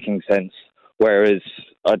an attacking sense. Whereas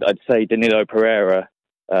I'd say Danilo Pereira,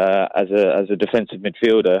 as a defensive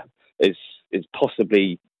midfielder, is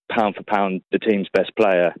possibly pound for pound the team's best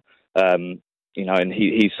player. And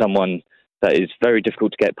he's someone that is very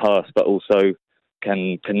difficult to get past, but also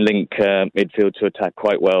can link midfield to attack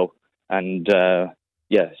quite well. And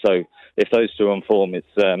so if those two are on form, it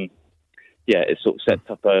sort of sets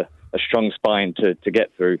up a strong spine to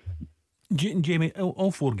get through. Jamie,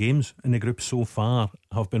 all four games in the group so far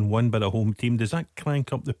have been won by the home team. Does that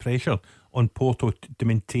crank up the pressure on Porto to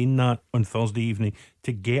maintain that on Thursday evening,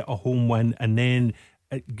 to get a home win, and then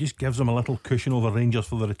it just gives them a little cushion over Rangers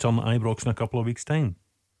for the return at Ibrox in a couple of weeks' time?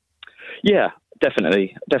 Yeah,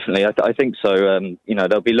 definitely. I think so.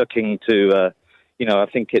 They'll be looking to, I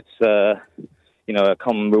think it's, a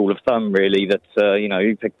common rule of thumb really that,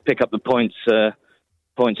 you pick up the points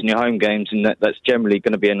in your home games, and that's generally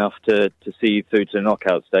going to be enough to see you through to the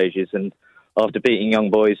knockout stages. And after beating Young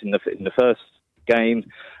Boys in the first game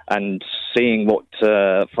and seeing what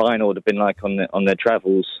Feyenoord have been like on their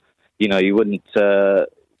travels, you wouldn't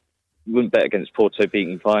bet against Porto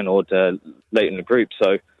beating Feyenoord late in the group.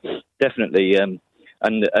 So definitely, and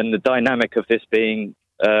the dynamic of this being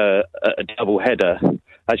a double header,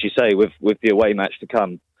 as you say, with the away match to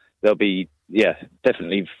come, they'll be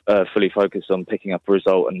definitely fully focused on picking up a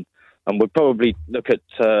result, and would probably look at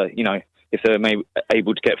if they're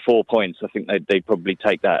able to get 4 points, I think they'd probably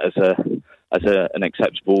take that as an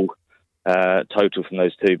acceptable total from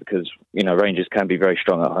those two, because Rangers can be very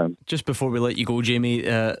strong at home. Just before we let you go, Jamie,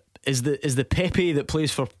 is the Pepe that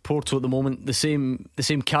plays for Porto at the moment the same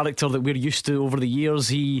character that we're used to over the years?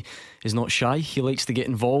 He is not shy. He likes to get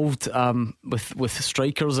involved with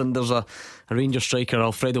strikers, and there's a Rangers striker,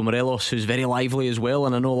 Alfredo Morelos, who's very lively as well.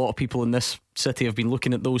 And I know a lot of people in this city have been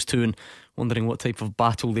looking at those two and wondering what type of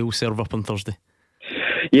battle they'll serve up on Thursday.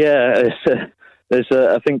 Yeah,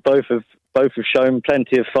 I think both of both have shown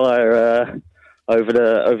plenty of fire over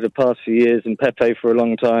the past few years, and Pepe for a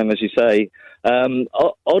long time, as you say.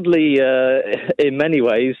 Oddly, in many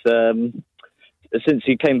ways, since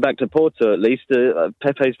he came back to Porto, at least,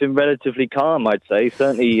 Pepe's been relatively calm, I'd say.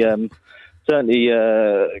 Certainly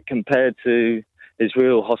compared to his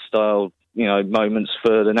real hostile, moments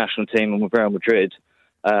for the national team and with Real Madrid.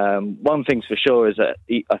 One thing's for sure is that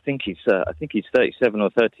I think he's 37 or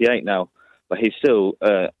 38 now, but he's still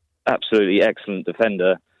absolutely excellent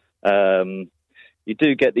defender. You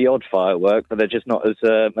do get the odd firework, but they're just not as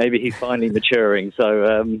maybe he's finally maturing.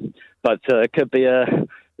 So, it could be a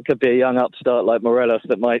young upstart like Morelos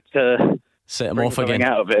that might set him off again.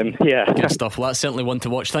 Out of him, yeah. Good stuff. Well, that's certainly one to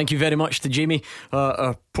watch. Thank you very much to Jamie,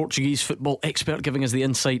 our Portuguese football expert, giving us the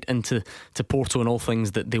insight into Porto and all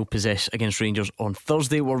things that they'll possess against Rangers on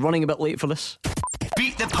Thursday. We're running a bit late for this.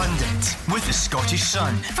 Beat the Pundit with the Scottish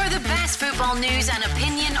Sun. For the best football news and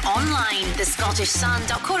opinion online,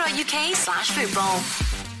 thescottishsun.co.uk/football.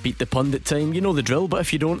 Beat the Pundit time. You know the drill, but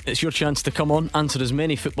if you don't, it's your chance to come on, answer as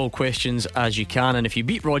many football questions as you can, and if you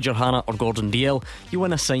beat Roger, Hannah or Gordon Dalziel, you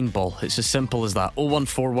win a signed ball. It's as simple as that.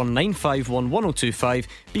 01419511025.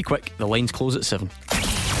 Be quick, the lines close at 7.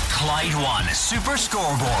 Clyde 1 Super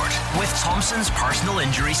Scoreboard with Thompson's personal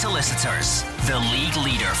injury solicitors, the league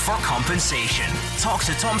leader for compensation. Talk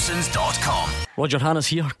to Thompsons.com. Roger Hannah's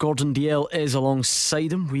here, Gordon Dalziel is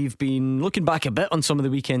alongside him. We've been looking back a bit on some of the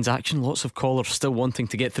weekend's action. Lots of callers still wanting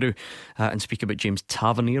to get through and speak about James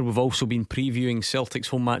Tavernier. We've also been previewing Celtic's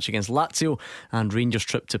home match against Lazio and Rangers'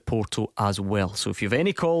 trip to Porto as well. So if you have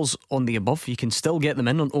any calls on the above, you can still get them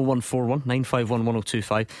in on 0141 951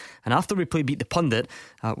 1025. And after we play Beat the Pundit,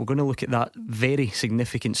 we're going to look at that very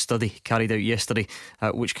significant study carried out yesterday,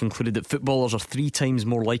 which concluded that footballers are 3 times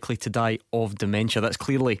more likely to die of dementia. That's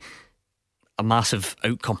clearly a massive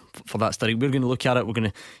outcome for that study. We're going to look at it. We're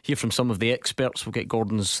going to hear from some of the experts. We'll get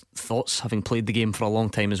Gordon's thoughts, having played the game for a long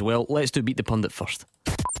time as well. Let's do Beat the Pundit first.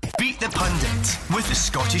 Beat the Pundit with the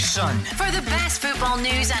Scottish Sun. For the best football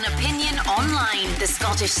news and opinion online,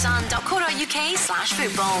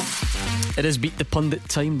 thescottishsun.co.uk/football. It is Beat the Pundit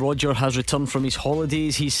time. Roger has returned from his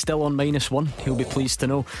holidays. He's still on -1. He'll be pleased to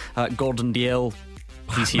know. Gordon Dalziel,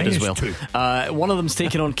 he's here as well. One of them's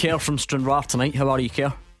taking on Kerr from Stranraer tonight. How are you,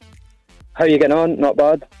 Kerr? How are you getting on? Not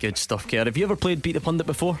bad. Good stuff, Kerr. Have you ever played Beat the Pundit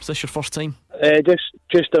before? Is this your first time?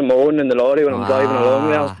 Just on my own in the lorry when I'm driving along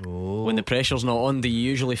there. When the pressure's not on, do you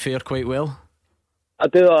usually fare quite well? I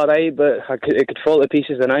do alright, but it could fall to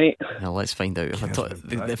pieces tonight. Now let's find out.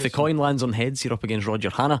 If the coin lands on heads, you're up against Roger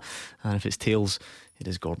Hannah, and if it's tails, it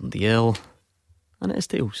is Gordon Dalziel. And it is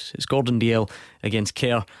tails. It's Gordon Dalziel against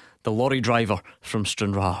Kerr, the lorry driver from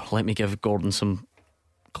Stranraer. Let me give Gordon some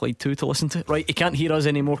Clyde 2 to listen to. Right, you can't hear us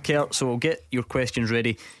anymore, Kerr, so we'll get your questions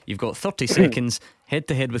ready. You've got 30 seconds head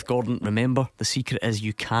to head with Gordon. Remember, the secret is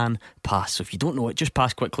you can pass. So if you don't know it, just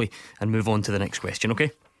pass quickly and move on to the next question,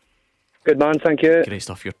 okay? Good man, thank you. Great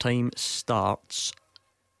stuff. Your time starts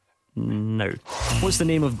now. What's the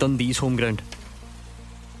name of Dundee's home ground?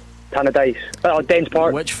 Tannadice. Dens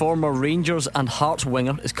Park. Which former Rangers and Hearts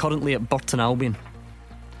winger is currently at Burton Albion?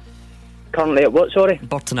 Currently at what, sorry?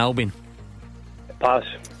 Burton Albion. Pass.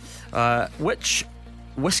 Which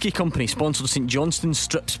whisky company sponsored St Johnstone's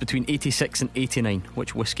strips between 86 and 89?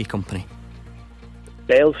 Which whisky company?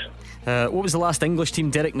 Dales. What was the last English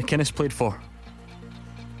team Derek McInnes played for?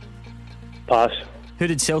 Pass. Who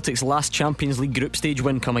did Celtic's last Champions League group stage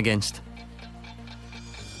win come against?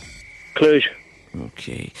 Cluj.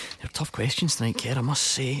 Okay, they're tough questions tonight, Kerr, I must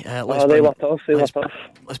say. They were tough.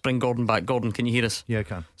 Let's bring Gordon back. Gordon, can you hear us? Yeah, I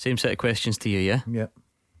can. Same set of questions to you, yeah? Yeah.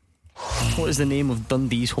 What is the name of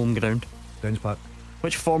Dundee's home ground? Dens Park.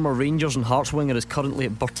 Which former Rangers and Hearts winger is currently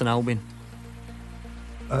at Burton Albion?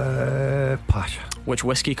 Pass. Which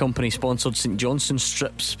whisky company sponsored St Johnstone's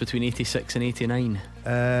strips between 86 and 89?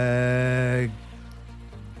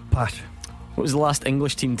 Pass. What was the last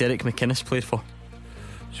English team Derek McInnes played for?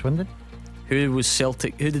 Swindon. Who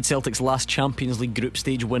did Celtic's last Champions League group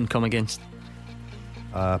stage win come against?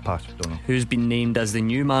 Pass. Don't know. Who's been named as the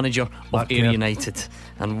new manager of Ayr United?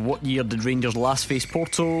 And what year did Rangers last face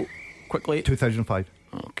Porto? Quickly. 2005.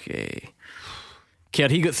 Okay. Kerr,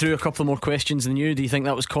 he got through a couple more questions than you. Do you think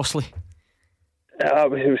that was costly?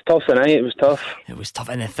 It was tough tonight. It was tough. It was tough,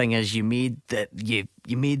 and the thing is, you made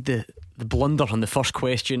the blunder on the first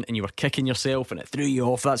question, and you were kicking yourself, and it threw you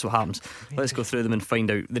off. That's what happens. Let's go through them and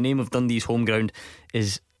find out. The name of Dundee's home ground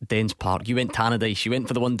is Dens Park. You went Tannadice. You went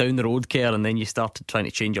for the one down the road, Kerr, and then you started trying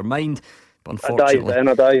to change your mind. But unfortunately,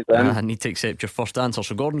 I dived then. I need to accept your first answer.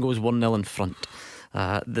 So Gordon goes 1-0 in front.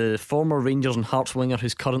 The former Rangers and Hearts winger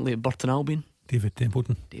who's currently at Burton Albion. David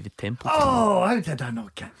Templeton. Oh, how did I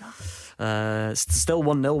not get that? Still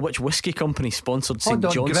 1-0. Which whiskey company sponsored St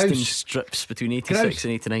Johnston's strips between 86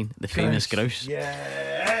 and 89? The famous Grouse.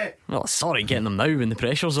 Yeah. Oh, sorry, getting them now when the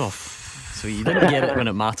pressure's off. So you didn't get it when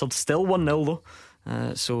it mattered. Still 1-0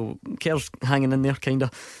 though. So Kerr's hanging in there, kind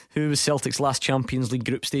of. Who was Celtic's last Champions League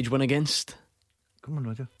group stage win against? Come on,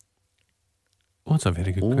 Roger. Oh, that's a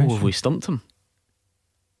very good question. Have we stumped him?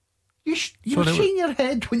 You were shaking your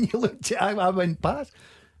head when you looked at I went past.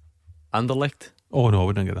 Anderlecht? Oh no, I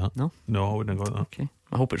wouldn't get that. No, I wouldn't have got that. Okay,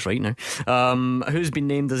 I hope it's right now. Who's been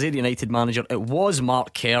named as Ayr United manager? It was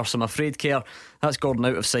Mark Kerr. So I'm afraid, Kerr, that's Gordon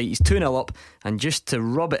out of sight. He's 2-0 up, and just to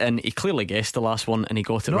rub it in, he clearly guessed the last one and he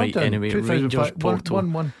got it right anyway. Rangers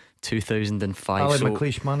Porto 2005. Alan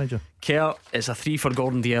McLeish manager. Kerr, it's a 3 for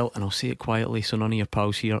Gordon Dalziel, and I'll say it quietly so none of your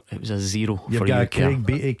pals here. It was a 0 You've for got you, Craig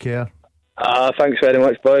Beattie, Kerr. Thanks very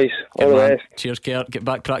much, boys. All the best. Cheers, Kerr. Get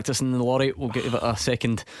back practicing in the lorry. We'll get a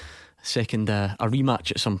second a rematch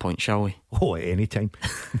at some point, shall we? Oh, at any time.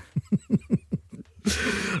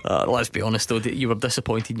 Let's be honest though, you were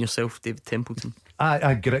disappointed in yourself, David Templeton.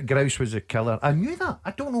 Grouse was a killer. I knew that.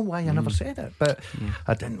 I don't know why I never said it, but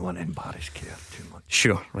I didn't want to embarrass Kerr too much.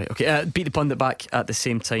 Sure, right, okay. Beat the Pundit back at the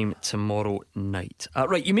same time tomorrow night.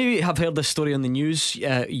 Right, you maybe have heard this story on the news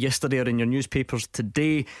yesterday or in your newspapers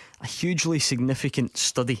today. A hugely significant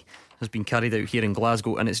study has been carried out here in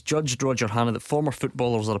Glasgow, and it's judged, Roger Hannah, that former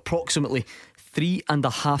footballers are approximately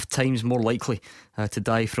 3.5 times more likely to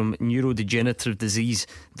die from neurodegenerative disease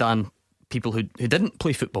than people who didn't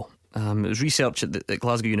play football. It was research at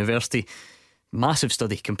Glasgow University. Massive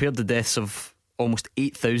study, compared the deaths of almost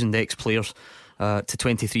 8,000 ex-players to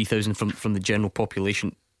 23,000 from the general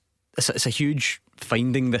population. It's a huge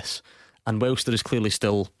finding, this, and whilst there is clearly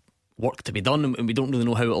still work to be done and we don't really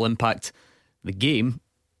know how it'll impact the game,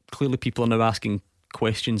 clearly people are now asking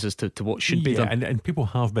questions as to what should be done. And people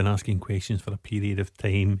have been asking questions for a period of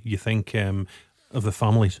time. You think of the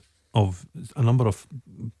families of a number of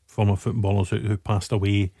former footballers who passed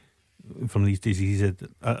away from these diseases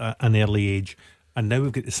at an early age, and now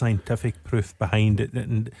we've got the scientific proof behind it.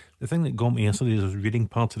 And the thing that got me yesterday is I was reading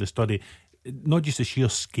parts of the study, not just the sheer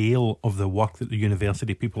scale of the work that the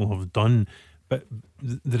university people have done, but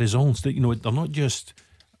the results that, they're not just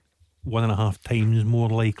 1.5 times more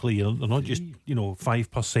likely, they're not just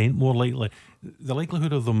 5% more likely. The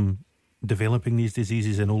likelihood of them developing these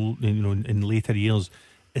diseases in later years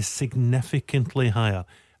is significantly higher,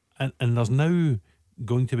 and there's now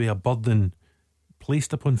going to be a burden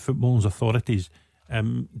placed upon football's authorities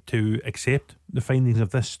to accept the findings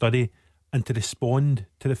of this study and to respond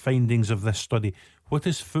to the findings of this study. What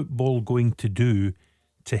is football going to do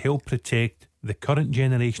to help protect the current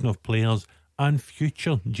generation of players and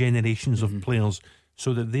future generations of players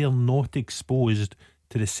so that they are not exposed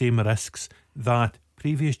to the same risks that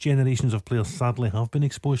previous generations of players sadly have been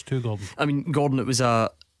exposed to, Gordon? I mean, Gordon, it was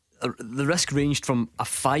the risk ranged from a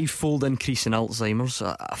 5-fold increase in Alzheimer's,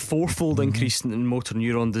 a 4-fold increase in motor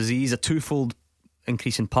neuron disease, a 2-fold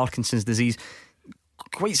increase in Parkinson's disease.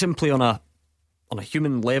 Quite simply, on a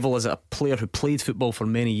human level, as a player who played football for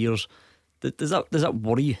many years, does that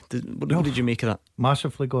worry you? What did you make of that?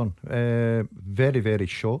 Massively, gone. Very, very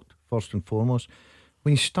shocked, first and foremost.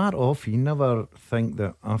 When you start off, you never think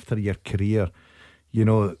that after your career,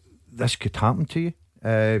 this could happen to you.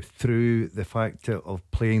 Through the fact of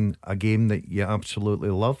playing a game that you absolutely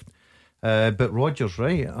loved. But Roger's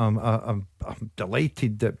right. I'm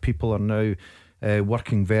delighted that people are now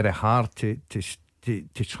working very hard to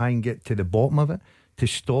try and get to the bottom of it, to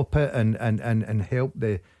stop it and help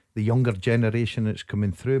the younger generation that's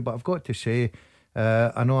coming through. But I've got to say,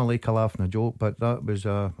 I know I like a laugh and a joke, but that was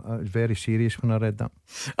very serious when I read that.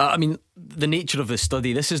 I mean, the nature of the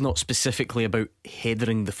study, this is not specifically about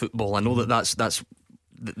headering the football. I know that's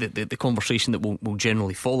the conversation that will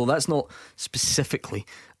generally follow. That's not specifically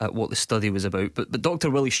what the study was about. But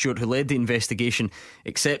Dr. Willie Stewart, who led the investigation,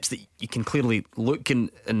 accepts that you can clearly look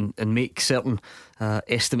and make certain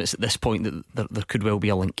estimates at this point that there could well be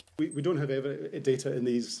a link. We don't have data in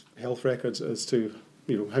these health records as to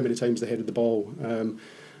how many times they headed the ball.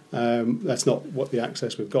 That's not what the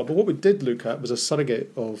access we've got. But what we did look at was a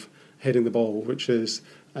surrogate of heading the ball, which is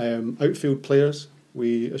outfield players.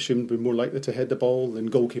 We assumed we're more likely to head the ball than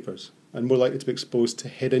goalkeepers, and more likely to be exposed to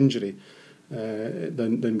head injury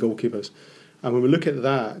than goalkeepers. And when we look at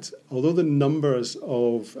that, although the numbers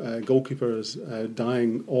of goalkeepers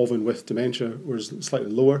dying of and with dementia was slightly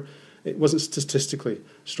lower, it wasn't statistically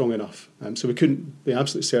strong enough. So we couldn't be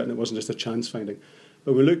absolutely certain it wasn't just a chance finding.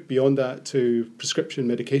 But we looked beyond that to prescription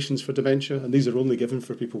medications for dementia, and these are only given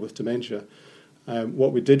for people with dementia.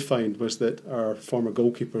 What we did find was that our former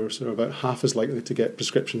goalkeepers are about half as likely to get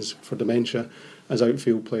prescriptions for dementia as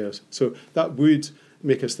outfield players. So that would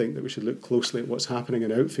make us think that we should look closely at what's happening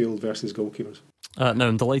in outfield versus goalkeepers. Now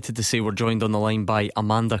I'm delighted to say we're joined on the line by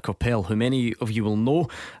Amanda Coppell, who many of you will know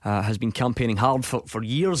has been campaigning hard for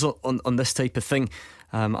years on this type of thing,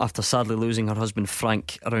 after sadly losing her husband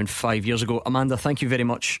Frank around 5 years ago. Amanda, thank you very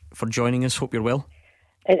much for joining us. Hope you're well.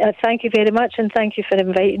 Thank you very much, and thank you for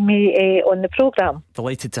inviting me on the programme.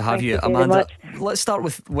 Delighted to have you, Amanda. Let's start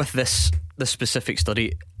with this specific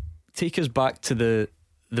study. Take us back to the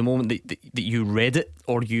moment that you read it,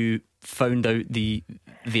 or you found out the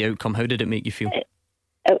outcome. How did it make you feel?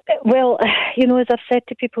 Well, as I've said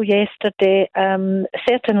to people yesterday,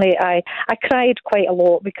 certainly I cried quite a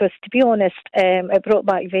lot, because, to be honest, it brought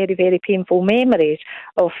back very, very painful memories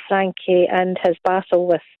of Frankie and his battle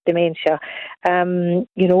with dementia,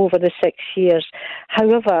 over the 6 years.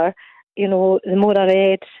 However, the more I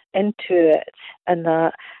read into it and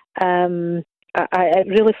that, it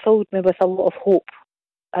really filled me with a lot of hope,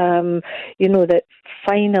 that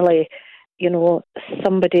finally,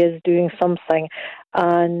 somebody is doing something.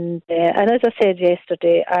 And as I said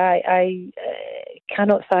yesterday, I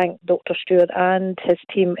cannot thank Dr. Stewart and his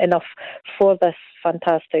team enough for this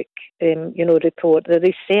fantastic, report, the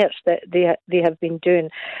research that they have been doing.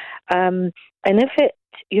 And if it,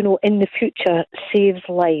 in the future saves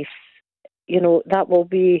lives, that will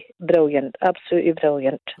be brilliant, absolutely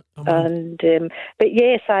brilliant. And but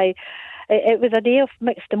yes, it was a day of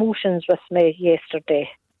mixed emotions with me yesterday.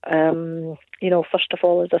 First of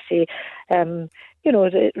all, as I say,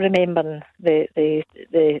 remembering the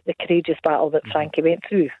courageous battle that Frankie went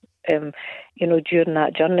through, during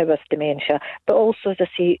that journey with dementia, but also, as I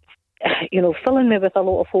say, filling me with a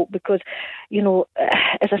lot of hope, because,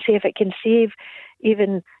 as I say, if it can save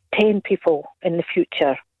even 10 people in the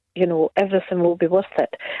future, everything will be worth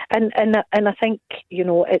it. And I think,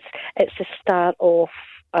 it's the start of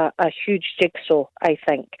a huge jigsaw, I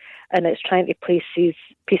think, and it's trying to place these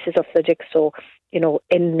pieces of the jigsaw,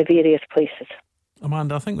 in the various places.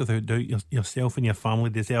 Amanda, I think without doubt yourself and your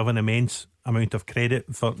family deserve an immense amount of credit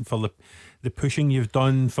for the pushing you've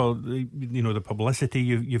done, for the publicity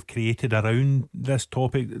you've created around this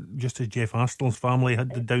topic, just as Jeff Astley's family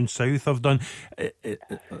had down south have done.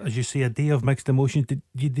 As you say, a day of mixed emotions. Did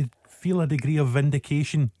you feel a degree of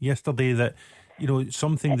vindication yesterday that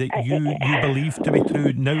something that you believe to be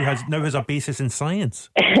true now has a basis in science?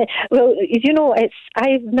 Well, it's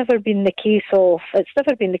never been the case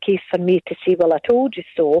for me to say, well, I told you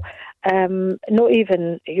so. Not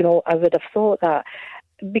even, I would have thought that.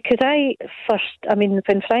 Because when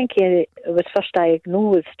Frankie was first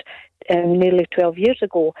diagnosed nearly 12 years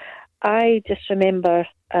ago, I just remember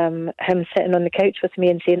him sitting on the couch with me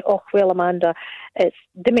and saying, "Oh, well, Amanda, it's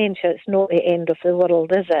dementia, it's not the end of the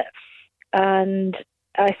world, is it?" And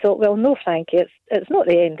I thought, well, no, Frankie, it's not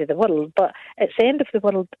the end of the world, but it's the end of the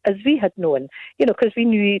world as we had known, because we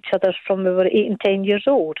knew each other from we were 8 and 10 years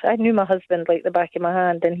old. I knew my husband like the back of my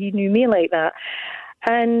hand, and he knew me like that.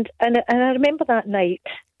 And I remember that night,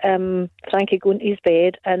 Frankie going to his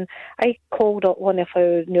bed, and I called up one of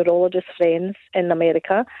our neurologist friends in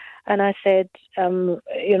America, and I said,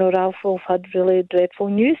 Ralph, we've had really dreadful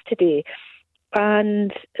news today.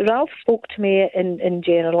 And Ralph spoke to me in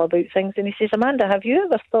general about things, and he says, Amanda, have you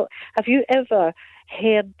ever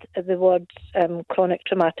heard the words chronic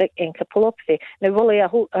traumatic encephalopathy? Now, Willie, I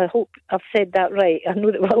hope I've said that right. I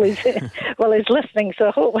know that Willie's listening, so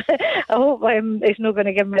I hope he's not going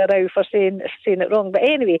to give me a row for saying it wrong. But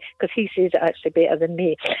anyway, because he says it actually better than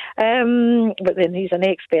me. But then he's an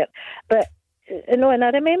expert. But and I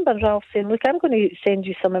remember Ralph saying, look, I'm going to send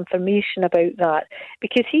you some information about that,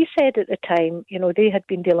 because he said at the time, they had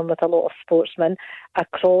been dealing with a lot of sportsmen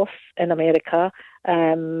across in America,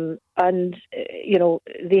 and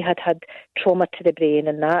they had trauma to the brain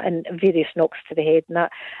and that, and various knocks to the head and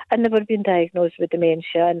that, and they were being diagnosed with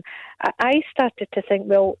dementia. And I started to think,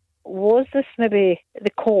 well, was this maybe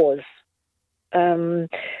the cause of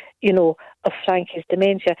Frankie's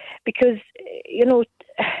dementia? Because,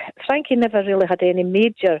 Frankie never really had any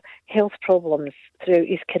major health problems throughout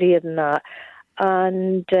his career and that.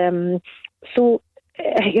 And so,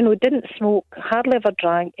 didn't smoke, hardly ever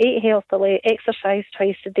drank, ate healthily, exercised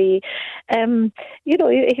twice a day. He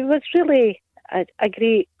was really a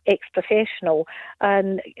great ex-professional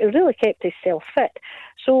and really kept himself fit.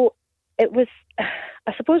 So it was,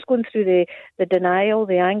 I suppose, going through the denial,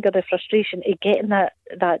 the anger, the frustration of getting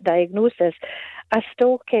that diagnosis, I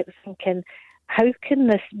still kept thinking, how can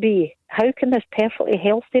this be? How can this perfectly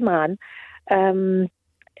healthy man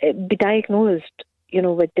be diagnosed,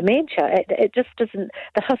 with dementia. It just doesn't.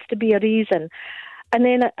 There has to be a reason. And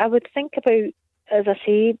then I would think about, as I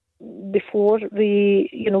say, before we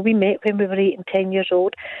met when we were 8 and 10 years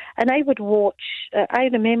old, and I would watch. I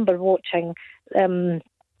remember watching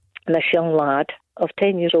this young lad of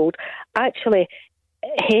 10 years old actually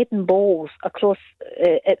heading balls across.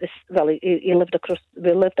 We lived across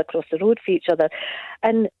the road from each other,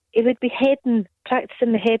 and he would be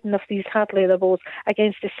practicing the heading of these hard leather balls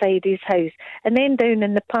against the side of his house, and then down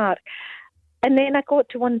in the park. And then I got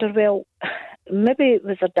to wonder, well, maybe it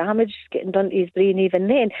was a damage getting done to his brain even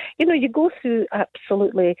then. You go through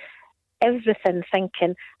absolutely everything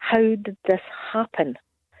thinking, how did this happen?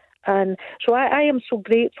 And so I am so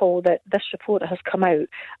grateful that this report has come out.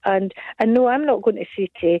 And no, I'm not going to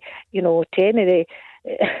say to any of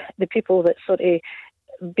the people that sort of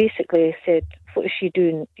basically said, what is she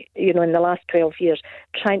doing, in the last 12 years,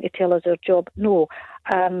 trying to tell us our job. No,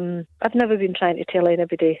 I've never been trying to tell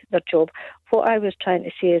anybody their job. What I was trying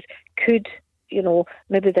to say is, could,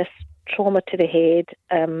 maybe this trauma to the head,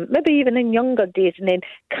 maybe even in younger days and then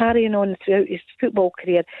carrying on throughout his football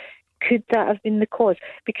career, could that have been the cause?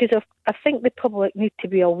 Because I think the public need to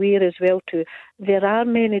be aware as well too, there are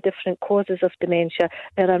many different causes of dementia,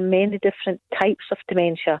 there are many different types of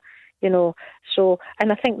dementia, so,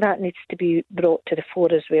 and I think that needs to be brought to the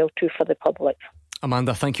fore as well too for the public.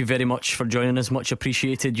 Amanda, thank you very much for joining us. Much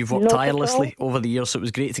appreciated. You've worked tirelessly over the years, so it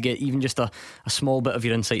was great to get even just a small bit of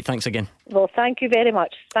your insight. Thanks again. Well, thank you very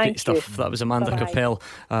much. Thank you. Great stuff. That was Amanda Capel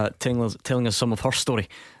telling us some of her story.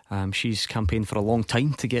 She's campaigned for a long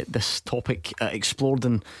time to get this topic explored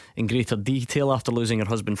in greater detail after losing her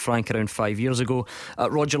husband Frank around 5 years ago.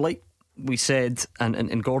 Roger, like we said,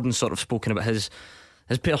 and Gordon's sort of spoken about his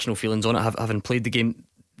personal feelings on it, having played the game.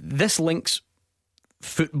 This links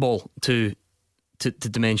football to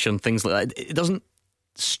dementia and things like that. It doesn't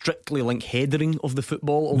strictly link headering of the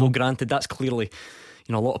football, although granted that's clearly,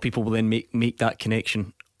 a lot of people will then make that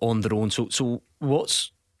connection on their own. So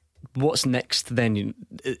what's next then?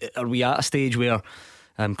 Are we at a stage where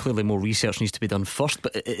clearly more research needs to be done first,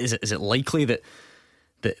 but is it likely that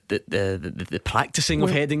the practicing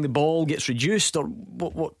of heading the ball gets reduced, or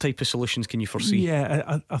what type of solutions can you foresee?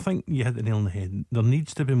 Yeah, I think you hit the nail on the head. There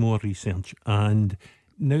needs to be more research, and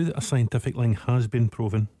now that a scientific link has been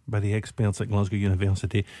proven by the experts at Glasgow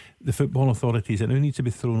University, the football authorities, it now needs to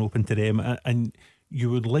be thrown open to them. And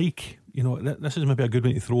you would like, this is maybe a good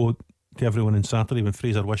one to throw to everyone on Saturday when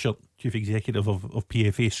Fraser Wishart, Chief Executive of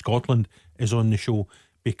PFA Scotland, is on the show,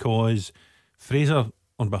 because Fraser,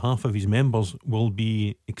 on behalf of his members, will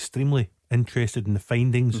be extremely interested in the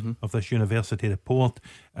findings of this university report.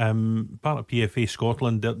 Part of PFA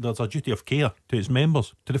Scotland, there's a duty of care to its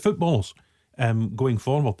members, to the footballers, going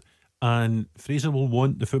forward. And Fraser will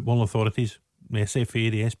want the football authorities, the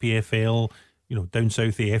SFA, the SPFL, down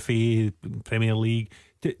south, the FA, Premier League,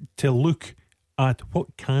 to look at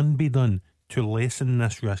what can be done to lessen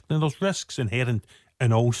this risk. Now, there's risks inherent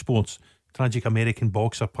in all sports. Tragic American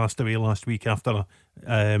boxer passed away last week after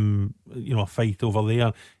a fight over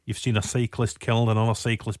there. You've seen a cyclist killed, another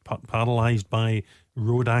cyclist paralysed by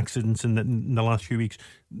road accidents in the last few weeks.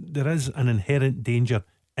 There is an inherent danger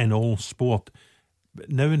in all sport. But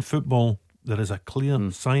now in football, there is a clear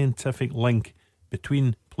scientific link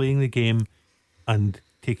between playing the game and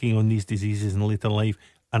taking on these diseases in later life.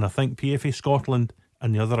 And I think PFA Scotland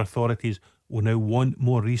and the other authorities will now want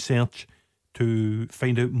more research to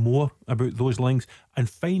find out more about those links and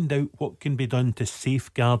find out what can be done to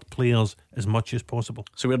safeguard players as much as possible.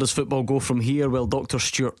 So where does football go from here? Well, Dr.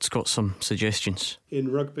 Stewart's got some suggestions.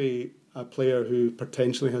 In rugby, a player who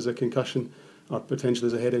potentially has a concussion or potentially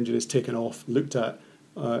has a head injury is taken off, looked at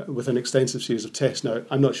with an extensive series of tests. Now,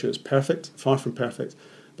 I'm not sure it's perfect, far from perfect,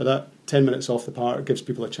 but that 10 minutes off the park gives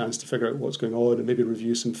people a chance to figure out what's going on and maybe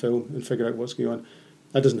review some film and figure out what's going on.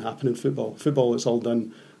 That doesn't happen in football. Football, it's all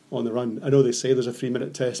done on the run. I know they say there's a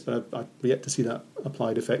 3-minute test, but I've yet to see that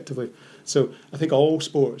applied effectively. So I think all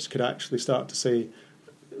sports could actually start to say,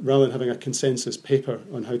 rather than having a consensus paper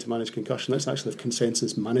on how to manage concussion, let's actually have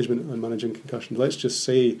consensus management on managing concussion. Let's just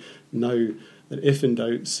say now that if in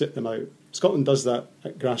doubt, sit them out. Scotland does that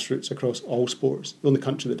at grassroots across all sports. The only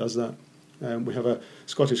country that does that. We have a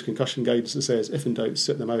Scottish concussion guidance that says, if in doubt,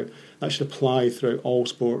 sit them out. That should apply throughout all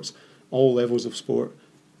sports, all levels of sport,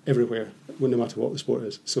 everywhere, no matter what the sport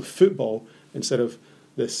is. So football, instead of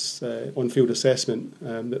this on-field assessment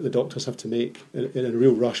that the doctors have to make in a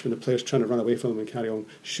real rush when the player's trying to run away from them and carry on,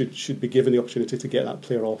 should be given the opportunity to get that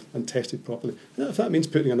player off and tested properly. And if that means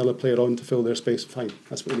putting another player on to fill their space, fine,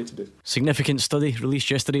 that's what we need to do. Significant study released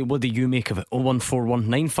yesterday. What do you make of it? 0141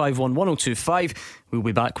 951 1025. We'll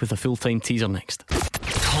be back with a full-time teaser next.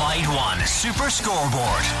 Clyde One Super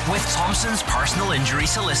Scoreboard with Thompson's personal injury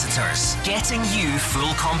solicitors. Getting you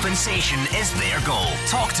full compensation is their goal.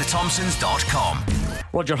 Talk to Thompsons.com.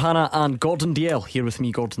 Roger, Hannah and Gordon Dalziel here with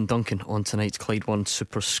me, Gordon Duncan, on tonight's Clyde One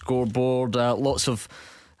Super Scoreboard. Lots of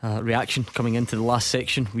reaction coming into the last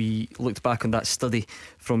section. We looked back on that study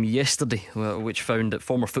from yesterday, which found that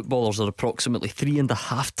former footballers are approximately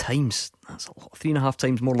 3.5 times, that's a lot, 3.5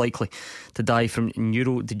 times more likely to die from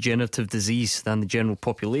neurodegenerative disease than the general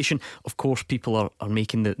population. Of course, people are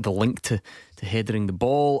making the link to headering the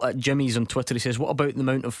ball. Jimmy's on Twitter, he says, what about the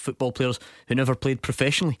amount of football players who never played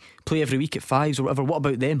professionally, play every week at fives or whatever? What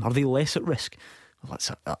about them? Are they less at risk? Well, that's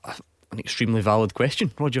an extremely valid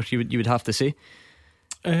question, Roger, you would have to say.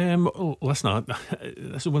 Listen,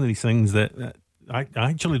 this is one of these things that I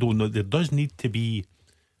actually don't know. There does need to be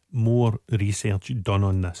more research done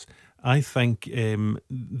on this. I think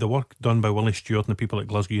the work done by Willie Stewart and the people at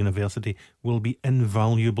Glasgow University will be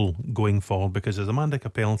invaluable going forward, because as Amanda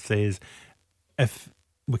Capel says, if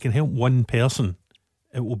we can help one person,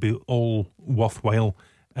 it will be all worthwhile.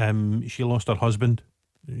 She lost her husband.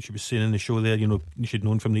 She was saying in the show there, she'd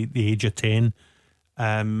known from the age of 10.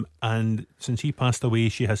 And since he passed away,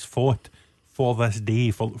 she has fought for this day,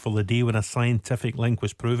 for the day when a scientific link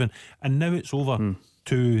was proven. And now it's over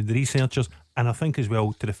to the researchers, and I think as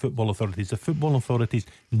well to the football authorities. The football authorities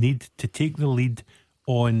need to take the lead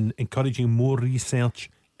on encouraging more research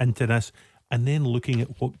into this, and then looking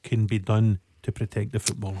at what can be done to protect the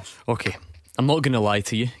footballers. Okay, I'm not going to lie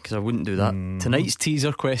to you, because I wouldn't do that. Tonight's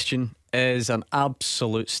teaser question is an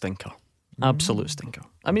absolute stinker. Absolute stinker.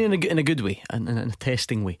 I mean, in a good way, in a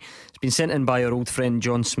testing way. It's been sent in by our old friend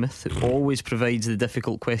John Smith, who always provides the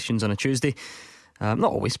difficult questions on a Tuesday. Not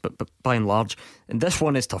always, but by and large. And this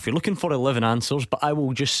one is tough. You're looking for 11 answers, but I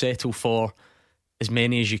will just settle for as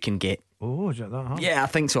many as you can get. Oh, is it that hard? Yeah, I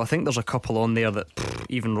think so. I think there's a couple on there that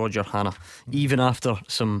even Roger Hannah, even after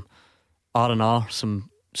some R&R, some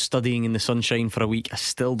studying in the sunshine for a week, I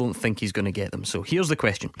still don't think he's going to get them. So here's the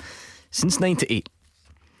question. Since 98,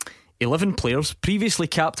 11 players previously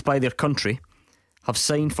capped by their country have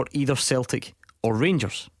signed for either Celtic or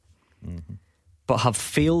Rangers, but have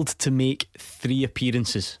failed to make 3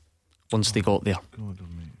 appearances once they got there.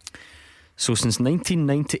 So since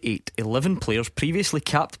 1998, 11 players previously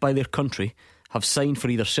capped by their country have signed for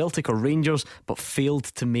either Celtic or Rangers, but failed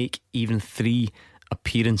to make even 3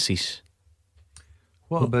 appearances.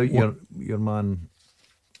 What about your man?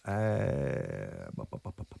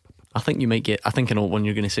 I think you might get. I think I know what one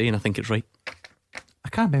you're going to say, and I think it's right. I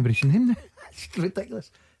can't remember his name. It's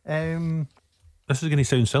ridiculous. This is going to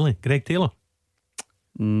sound silly. Greg Taylor?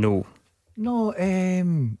 No. No.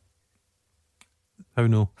 How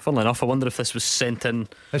no? Funnily enough, I wonder if this was sent in.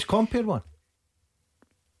 Is Compere one?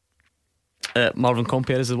 Marvin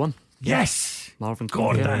Compere is the one. Yes, Marvin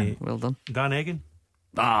Compere. Gordon. Well done. Dan Egan?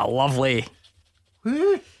 Ah, lovely.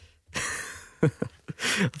 Who?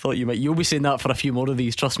 I thought you'll be saying that for a few more of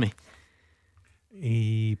these, trust me.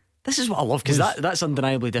 This is what I love, because that's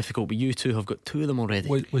undeniably difficult, but you two have got 2 of them already.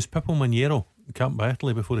 Was Pippo Maniero capped by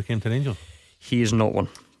Italy before he came to Rangers? He is not one.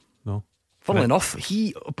 No. Funnily enough,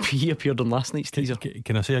 he appeared on last night's teaser.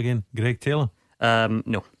 Can I say again, Greg Taylor?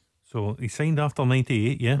 No. So he signed after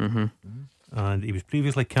 98, yeah? And he was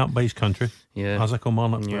previously capped by his country, as a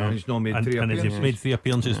Kilmarnock player. He's not made 3 appearances. And he's made 3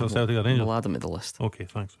 appearances for Celtic or Rangers. We'll add him to the list. Okay,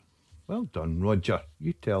 thanks. Well done, Roger.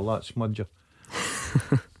 You tell that smudger.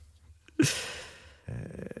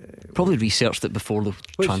 Probably researched it before the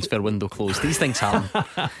transfer window closed. These things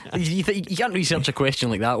happen. You can't research a question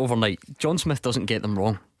like that overnight. John Smith doesn't get them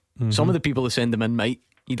wrong. Some of the people who send them in might.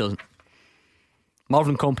 He doesn't.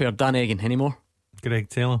 Marvin Compere, Dan Egan. Any more? Greg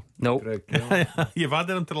Taylor. No. Greg Taylor. You've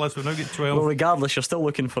added him to the list. We've now got 12. Well, regardless, you're still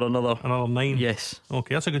looking for another 9. Yes.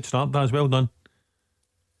 Okay, that's a good start. That's well done.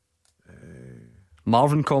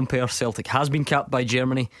 Marvin Compere, Celtic, has been capped by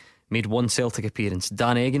Germany, made 1 Celtic appearance.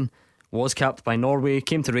 Dan Egan was capped by Norway,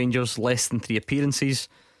 came to Rangers, less than 3 appearances.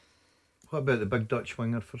 What about the big Dutch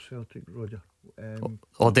winger for Celtic, Roger?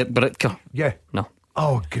 Dirk Britka? Yeah. No.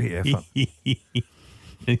 Oh, great effort.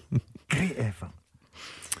 Great effort.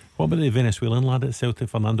 What about the Venezuelan lad at Celtic,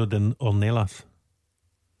 Fernando de Ornelas?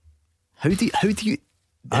 How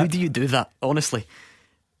do you do that? Honestly,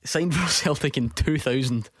 signed for Celtic in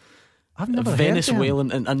 2000. I've never Venezuelan,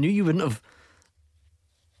 heard of him. and I knew you wouldn't have.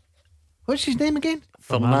 What's his name again?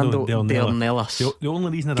 Fernando de Ornelas. The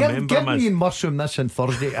only reason I remember give him me is mushroom this on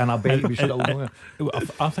Thursday, and I bet we still know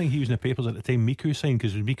it. I think he was in the papers at the time Miku signed,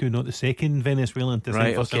 because was Miku not the second Venezuelan to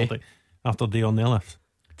sign for Celtic after de Ornelas?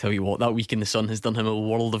 Tell you what, that week in the sun has done him a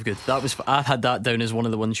world of good. I had that down as one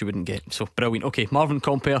of the ones you wouldn't get. So brilliant. Okay, Marvin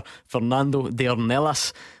Compere, Fernando de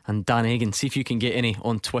Ornelas and Dan Egan. See if you can get any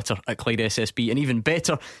on Twitter at Clyde SSB. And even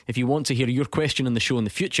better, if you want to hear your question on the show in the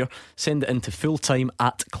future, send it into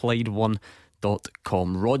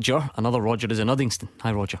fulltime@Clyde1.com. Roger, another Roger, is in Uddingston.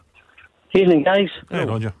 Hi Roger. Evening guys. Hey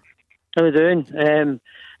Roger. How are we doing?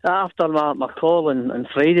 After my call on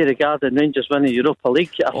Friday regarding Rangers winning Europa League,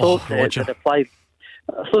 I thought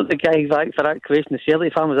the guy back for that question, the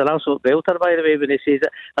Celtic fan, was an absolute belter, by the way, when he says it.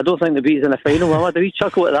 I don't think the beat's in the final. I had a wee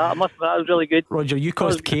chuckle at that. I must admit, that was really good. Roger, you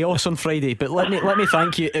caused chaos on Friday, but let me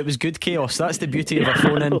thank you. It was good chaos. That's the beauty of a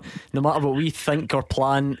phone in. No matter what we think or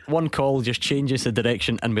plan, one call just changes the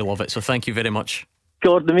direction, and we love it. So thank you very much.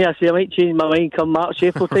 Gordon, I say I might change my mind come March,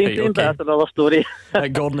 April time, Right, okay. But that's another story.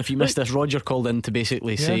 Gordon, if you missed this, Roger called in to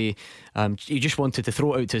basically say he just wanted to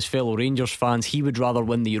throw it out to his fellow Rangers fans. He would rather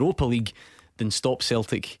win the Europa League than stop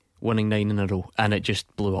Celtic winning 9 in a row, and it just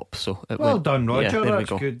blew up. So well done, Roger. There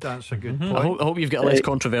That's we go. good. That's a good point. I hope you've got a less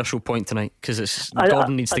controversial point tonight, because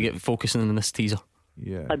Gordon needs to get focusing on this teaser.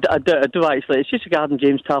 Yeah, I do actually. It's just regarding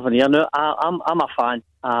James Tavernier. Now, I'm a fan.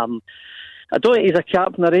 I don't think he's a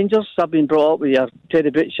captain of Rangers. I've been brought up with your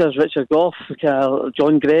Terry Butchers, Richard Gough,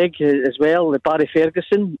 John Gregg as well, Barry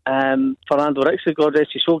Ferguson, Fernando Rickson, God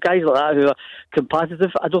rest his soul, guys like that who are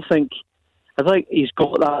competitive. I think he's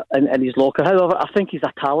got that in his locker. However, I think he's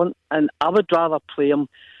a talent, and I would rather play him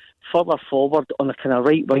further forward on a kind of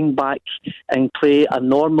right wing back and play a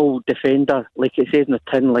normal defender, like it says in the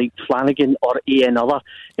tin, like Flanagan or another.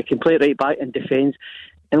 He can play right back and defence,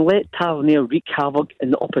 and let Tavernier wreak havoc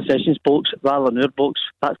in the opposition's box rather than our box.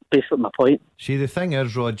 That's basically my point. See, the thing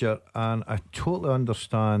is, Roger, and I totally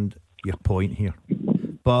understand your point here,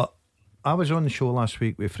 but I was on the show last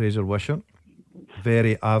week with Fraser Wishart,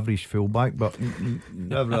 very average fullback, but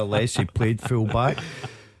nevertheless he played fullback.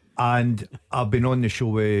 And I've been on the show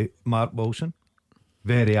with Mark Wilson,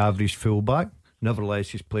 very average fullback,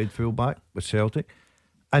 nevertheless he's played fullback with Celtic,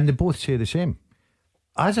 and they both say the same.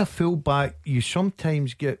 As a fullback, you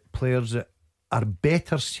sometimes get players that are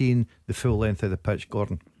better seeing the full length of the pitch,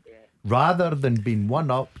 Gordon, rather than being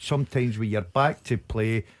one up sometimes with your back to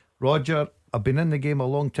play. Roger, I've been in the game a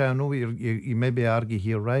long time. I know you maybe argue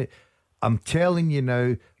here, right? I'm telling you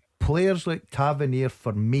now, players like Tavernier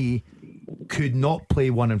for me could not play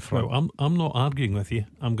one in front. Well, I'm not arguing with you.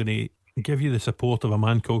 I'm going to give you the support of a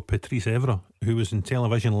man called Patrice Evra, who was in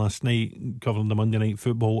television last night covering the Monday Night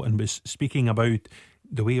Football and was speaking about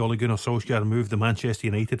the way Ole Gunnar Solskjaer moved the Manchester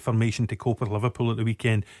United formation to cope with Liverpool at the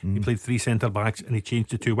weekend. He played 3 centre backs and he changed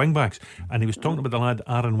to 2 wing backs, and he was talking about the lad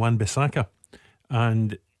Aaron Wan-Bissaka,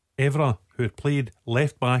 and Evra, who had played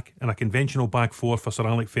left back in a conventional back four for Sir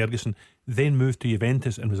Alex Ferguson, then moved to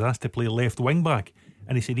Juventus and was asked to play left wing back.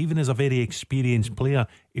 And he said even as a very experienced player,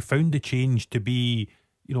 he found the change to be,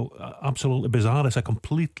 absolutely bizarre. It's a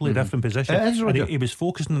completely different position. It is, and Roger. he was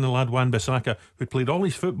focusing on the lad Wan-Bissaka, who played all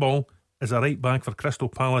his football as a right back for Crystal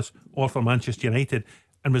Palace or for Manchester United,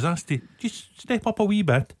 and was asked to just step up a wee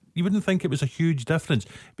bit. You wouldn't think it was a huge difference,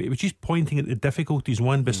 but it was just pointing at the difficulties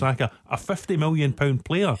Wan-Bissaka, a £50 million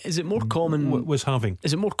player, is it more common was having.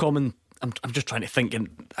 Is it more common? I'm just trying to think, and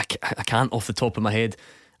I can't off the top of my head.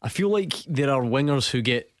 I feel like there are wingers who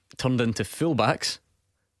get turned into fullbacks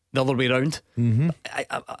the other way around.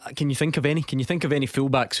 Can you think of any? Can you think of any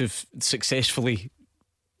fullbacks who've successfully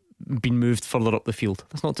been moved further up the field?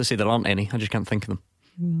 That's not to say there aren't any. I just can't think of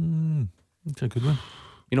them. That's a good one.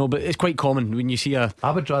 But it's quite common when you see I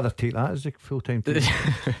would rather take that as a full-time team.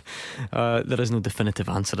 there is no definitive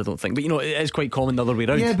answer, I don't think, but it is quite common the other way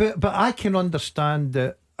around. Yeah, but I can understand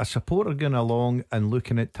that a supporter going along and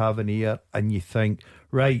looking at Tavernier, and you think,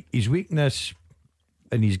 right, his weakness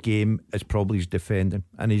in his game is probably his defending,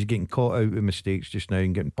 and he's getting caught out with mistakes just now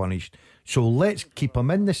and getting punished, so let's keep him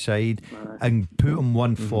in the side and put him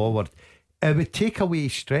one forward. It would take away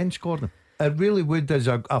his strengths, Gordon. It really would, as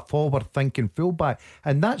a forward-thinking fullback,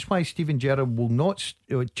 and that's why Steven Gerrard will not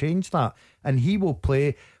change that, and he will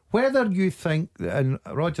play. Whether you think, and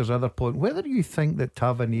Roger's other point, whether you think that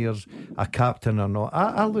Tavernier's a captain or not,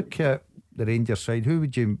 I look at the Rangers side. Who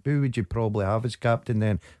would you probably have as captain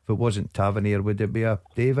then? If it wasn't Tavernier, would it be a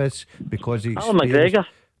Davis? Because he's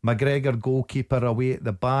McGregor, goalkeeper away at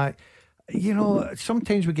the back.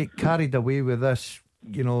 Sometimes we get carried away with this,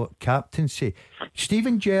 captaincy.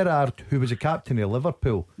 Steven Gerrard, who was a captain of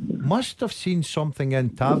Liverpool, must have seen something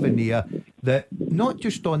in Tavernier that not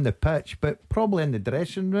just on the pitch, but probably in the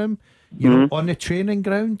dressing room, on the training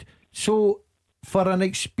ground. So for an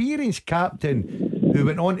experienced captain who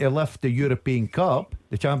went on to lift the European Cup,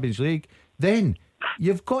 the Champions League, then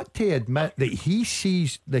you've got to admit that he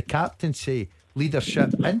sees the captaincy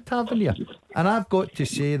leadership in Tavernier. And I've got to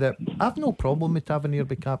say that I've no problem with Tavernier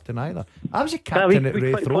be captain either. I was a captain at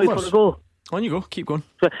Wraith Rovers. On you go, keep going.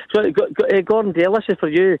 Gordon Dalziel, this is for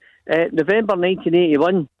you. November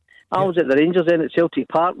 1981, I was at the Rangers then at Celtic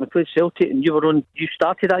Park. We played Celtic, and you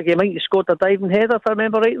started that game. I think you scored a diving header, if I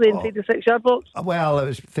remember rightly, inside the 6-yard box. Well, it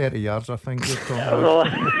was 30 yards, I think. I think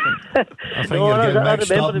you're getting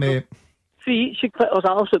mixed up, mate. 3 each. It was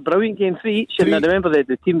an absolute brilliant game, 3 each. And I remember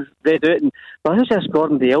the team read out. And who's this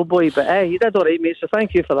Gordon Dalziel boy? But hey, you did all right, mate. So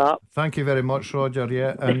thank you for that. Thank you very much, Roger.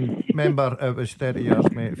 Yeah, and remember, it was 30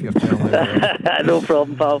 yards, mate. If you're telling me. No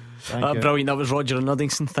problem, pal. Brilliant. That was Roger in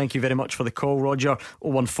Uddingston. Thank you very much for the call, Roger.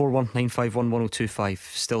 01419511025.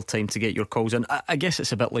 Still time to get your calls in. I guess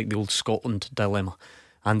it's a bit like the old Scotland dilemma.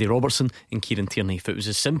 Andy Robertson and Kieran Tierney. If it was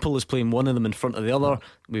as simple as playing one of them in front of the other,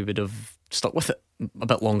 we would have stuck with it a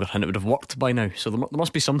bit longer and it would have worked by now. So there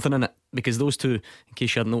must be something in it, because those two, in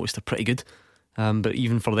case you hadn't noticed, are pretty good. But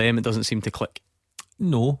even for them, it doesn't seem to click.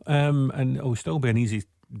 No, and it'll still be an easy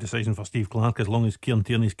decision for Steve Clarke as long as Kieran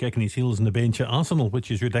Tierney's kicking his heels on the bench at Arsenal,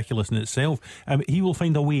 which is ridiculous in itself. He will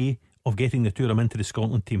find a way of getting the two of them into the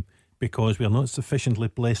Scotland team, because we are not sufficiently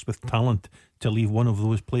blessed with talent to leave one of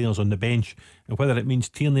those players on the bench. And whether it means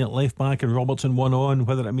Tierney at left back and Robertson one on,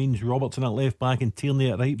 whether it means Robertson at left back and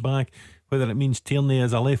Tierney at right back, whether it means Tierney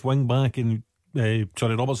as a left wing back and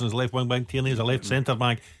Robertson as a left wing back, Tierney as a left centre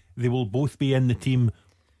back, they will both be in the team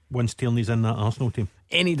once Tierney's in that Arsenal team.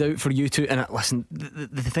 Any doubt for you two? And listen,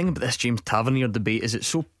 the thing about this James Tavernier debate is it's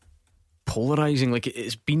so polarising. Like,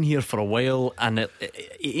 it's been here for a while and it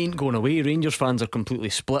ain't going away. Rangers fans are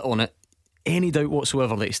completely split on it. Any doubt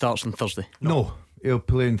whatsoever that he starts on Thursday? No, he'll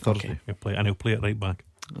play on Thursday. Okay. He'll play it right back.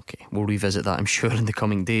 Okay, we'll revisit that, I'm sure, in the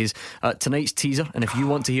coming days. Tonight's teaser, and if you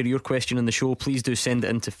want to hear your question in the show, please do send it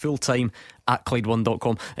in to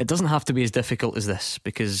fulltime@Clyde1.com. It doesn't have to be as difficult as this,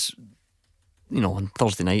 because on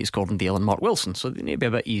Thursday night it's Gordon Dalziel and Mark Wilson, so they need to be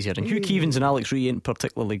a bit easier. And Hugh Keevins and Alex Ree ain't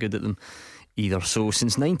particularly good at them either. So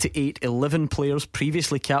since 98, 11 players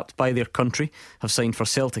previously capped by their country have signed for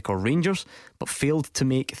Celtic or Rangers, but failed to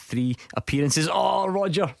make 3 appearances. Oh,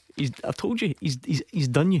 Roger, I've told you, he's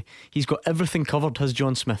done you. He's got everything covered, has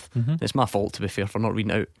John Smith. It's my fault, to be fair, for not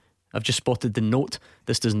reading it out. I've just spotted the note.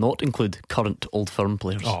 This does not include current Old Firm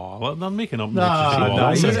players. Oh, well, they're making up. There you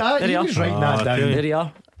are. Writing that down. There you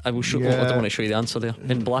are. I will show. I don't want to show you the answer there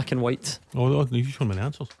in black and white. Oh, you show me the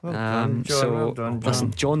answers.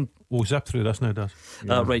 Listen, John. We'll zip through this now, Daz.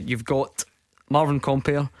 Right, you've got Marvin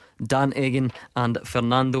Compere, Dan Egan, and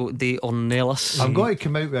Fernando de Ornelas. I'm going to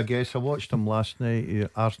come out with a guess. I watched him last night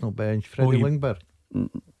at Arsenal bench. Freddie Lingberg.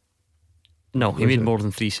 No, he made more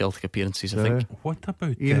than 3 Celtic appearances, I think. What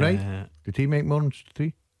about Ian Wright? Did he make more than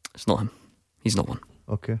 3? It's not him. He's not one.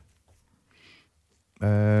 Okay.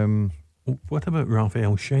 What about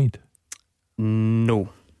Raphael Scheid? No.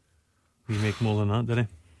 He make more than that, did he?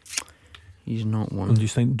 He's not one. And do you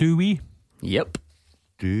think, do we? Yep.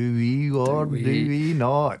 Do we or do we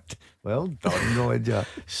not? Well done, Roger.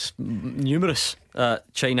 Numerous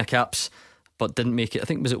China caps, but didn't make it. I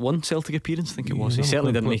think, was it 1 Celtic appearance? I think it was. He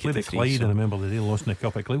certainly didn't make it to 3. Clyde, I remember the day lost in the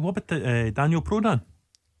cup at Clyde. What about Daniel Prodan?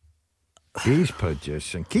 He's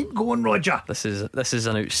producing. Keep going, Roger. This is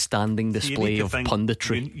an outstanding display of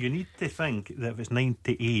punditry. You need to think that if it's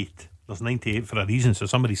 98, there's 98 for a reason. So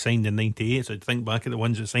somebody signed in 98. So I'd think back at the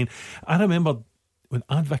ones that signed. I remember when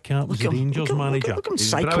Advocat was the Rangers manager. Look at him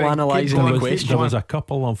psychoanalysing the question. There was a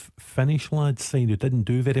couple of Finnish lads signed who didn't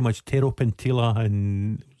do very much. Tero Pentila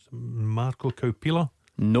and Marco Kaupila.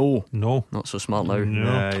 No, not so smart now.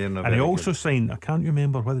 No. And he also signed, I can't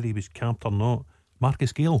remember whether he was capped or not,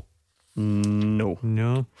 Marcus Gale. No.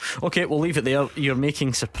 Okay, we'll leave it there. You're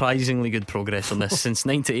making surprisingly good progress on this. Since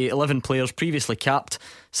 98, 11 players previously capped,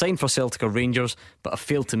 signed for Celtic or Rangers, but have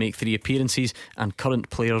failed to make 3 appearances, and current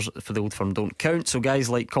players for the Old Firm don't count. So guys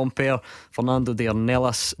like Compere, Fernando de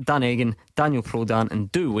Ornelas, Dan Egan, Daniel Prodan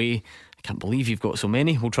and Douay. I can't believe you've got so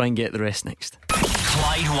many. We'll try and get the rest next.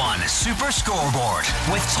 Clyde One Super Scoreboard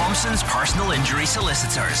with Thompson's personal injury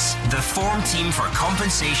solicitors, the form team for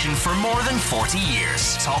compensation for more than 40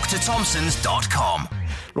 years. Talk to Thompsons.com.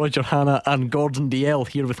 Roger, Hannah and Gordon Dalziel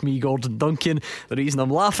here with me, Gordon Duncan. The reason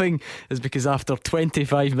I'm laughing is because after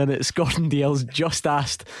 25 minutes Gordon Dalziel's just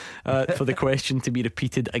asked for the question to be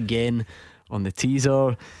repeated again on the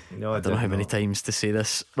teaser. I don't know how many times to say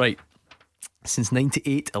this. Right. Since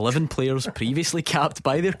 98, 11 players previously capped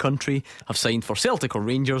by their country have signed for Celtic or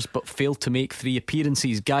Rangers but failed to make 3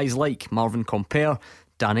 appearances. Guys like Marvin Compere,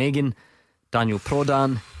 Dan Egan, Daniel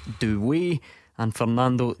Prodan, Douay and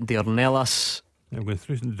Fernando de Ornelas. I'm going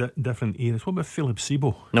through some different eras. What about Philip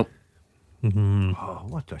Sebo? Nope. Oh,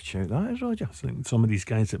 what a shout that is, Roger. I think some of these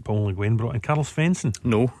guys that Paul Le Guen brought in. Carl Svensson?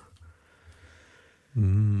 No.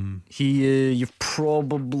 You've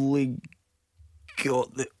probably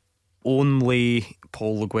got the only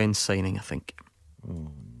Paul Le Guen signing, I think. Oh,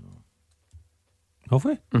 no. Have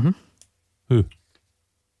we? Mm-hmm. Who?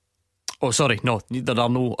 Oh, sorry, no, there are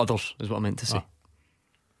no others, is what I meant to say.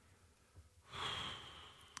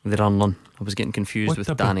 There are none. I was getting confused What with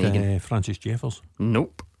about, Dan Egan. Francis Jeffers?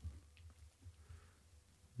 Nope.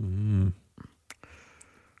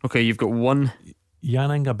 Okay, you've got one.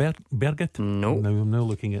 Jan Inga Berget? No. Now I'm now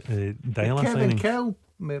looking at Dylan Kevin signing. Kell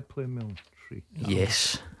may play military.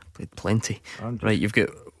 Yes, played plenty. Andrew. Right, you've got,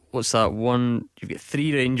 what's that, one? You've got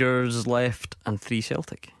 3 Rangers left and 3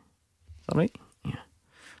 Celtic. Is that right? Yeah.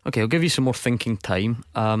 Okay, I'll give you some more thinking time.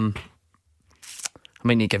 I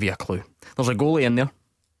might need to give you a clue. There's a goalie in there.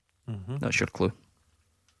 That's your clue.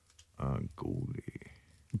 A goalie.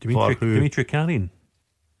 Dimitri Karin?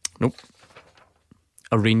 Nope.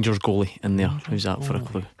 A Rangers goalie in there. Who's that for a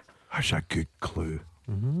clue? That's a good clue.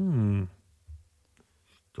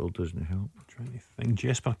 Still doesn't help. I'm trying to think.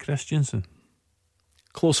 Jesper Christiansen?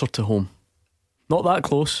 Closer to home. Not that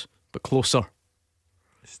close, but closer.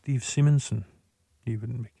 Steve Simonson? He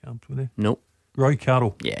wouldn't be camped, would he? Nope. Roy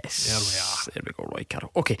Carroll? Yes. There we go, Roy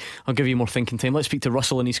Carroll. Okay, I'll give you more thinking time. Let's speak to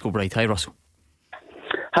Russell in East Kilbride. Hi, Russell.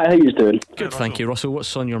 Hi, how you doing? Good, thank you, Russell.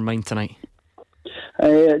 What's on your mind tonight?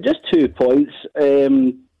 Just 2 points.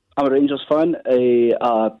 I'm a Rangers fan.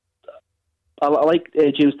 I like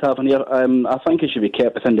James Tavernier. I think he should be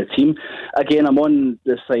kept within the team. Again, I'm on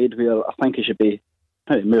the side where I think he should be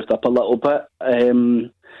moved up a little bit.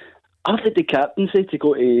 I'd like the captaincy to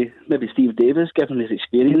go to maybe Steve Davis, given his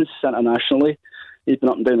experience internationally. He's been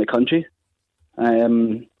up and down the country.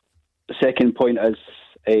 The second point is,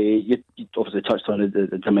 you obviously touched on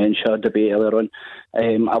the dementia debate earlier on.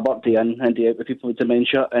 I work day in and day out with people with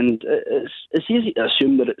dementia, and it's easy to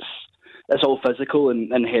assume that it's all physical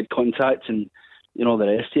and head contact and the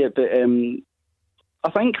rest of it. But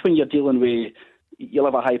I think when you're dealing with, you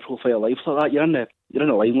live a high profile life like that, you're in the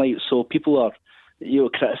limelight, so people are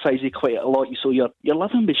criticise you quite a lot. So you're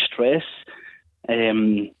living with stress,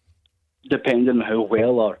 depending on how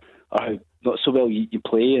well or how not so well you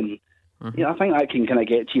play, and I think that can kind of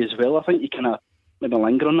get to you as well. I think you kind of maybe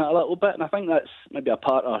linger on that a little bit, and I think that's maybe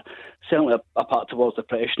certainly a part towards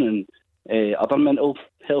depression and other mental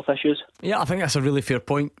health issues. Yeah, I think that's a really fair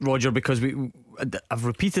point, Roger, because I've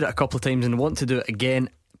repeated it a couple of times and want to do it again.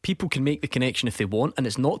 People can make the connection if they want, and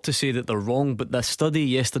it's not to say that they're wrong, but the study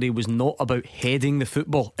yesterday was not about heading the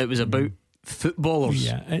football. It was about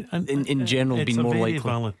footballers in general being more likely. It's a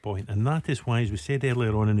very valid point, and that is why, as we said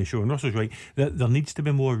earlier on in the show, and Russell's right, that there needs to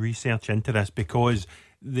be more research into this, because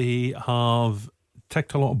they have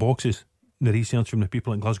ticked a lot of boxes, the research from the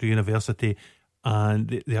people at Glasgow University,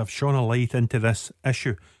 and they have shone a light into this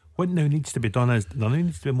issue. What now needs to be done is there now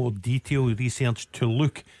needs to be more detailed research to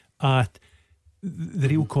look at the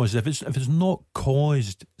real cause. If it's not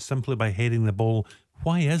caused simply by heading the ball,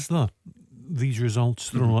 why is there these results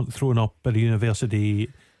thrown up by the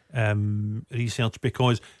university research?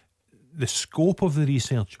 Because the scope of the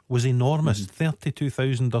research was enormous.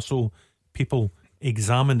 32,000 or so people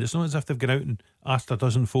examined. It's not as if they've gone out and asked a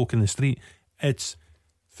dozen folk in the street. It's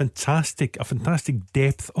a fantastic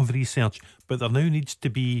depth of research, but there now needs to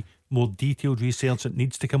be more detailed research. It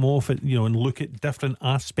needs to come off it, and look at different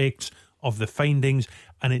aspects of the findings,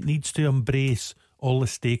 and it needs to embrace all the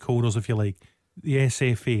stakeholders, if you like, the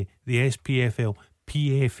SFA, the SPFL,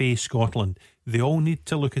 PFA Scotland. They all need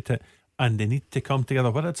to look at it, and they need to come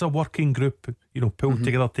together, whether it's a working group, pulled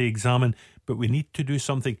together to examine, but we need to do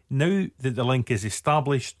something now that the link is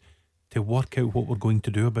established to work out what we're going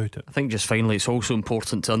to do about it. I think just finally, it's also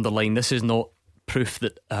important to underline this is not proof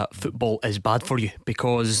that football is bad for you,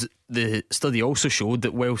 because the study also showed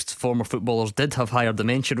that whilst former footballers did have higher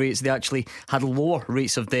dementia rates, they actually had lower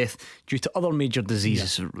rates of death due to other major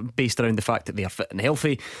diseases based around the fact that they are fit and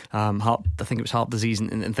healthy. I think it was heart disease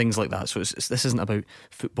and things like that. So this isn't about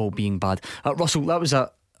football being bad. Russell, that was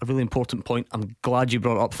a really important point. I'm glad you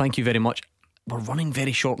brought it up. Thank you very much. We're running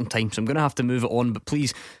very short on time, so I'm going to have to move it on, but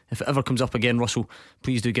please, if it ever comes up again, Russell,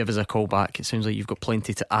 please do give us a call back. It sounds like you've got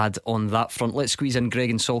plenty to add on that front. Let's squeeze in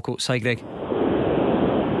Greg in Saltcoats. Hi, Greg.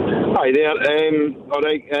 Hi there.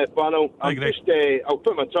 Alright, panel. I'll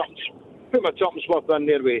put my tuppence worth in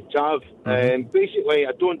there with Tav. Basically,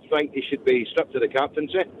 I don't think he should be stripped of the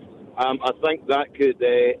captaincy. I think that could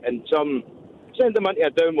in turn send him into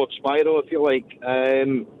a downward spiral, if you like,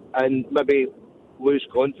 and maybe lose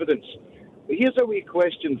confidence. But here's a wee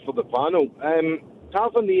question for the panel.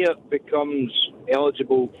 Tavernier becomes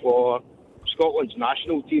eligible for Scotland's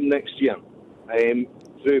national team next year.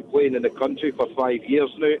 through playing in the country for 5 years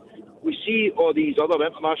now. We see all these other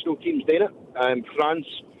international teams doing it. France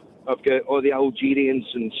have got all the Algerians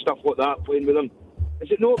and stuff like that playing with them.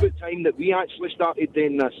 Is it not about time that we actually started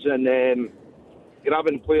doing this and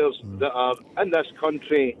grabbing players that are in this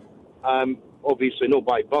country, obviously not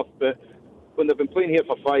by birth, but when they've been playing here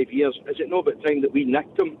for 5 years, is it not about time that we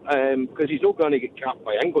nicked him? Because he's not going to get capped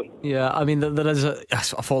by England. Yeah, I mean, there is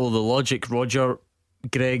I follow the logic. Roger,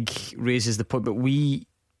 Greg raises the point, but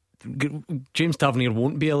James Tavernier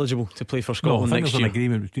won't be eligible to play for Scotland next year. There's an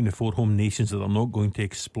agreement between the four home nations that they're not going to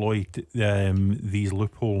exploit these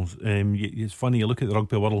loopholes. It's funny, you look at the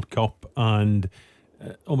Rugby World Cup and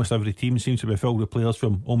almost every team seems to be filled with players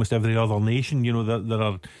from almost every other nation. You know, there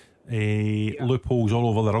are loopholes all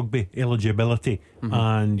over the rugby eligibility.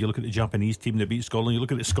 And you look at the Japanese team that beat Scotland, you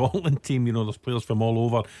look at the Scotland team, you know, there's players from all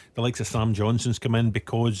over. The likes of Sam Johnson's come in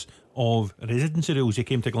because of residency rules. He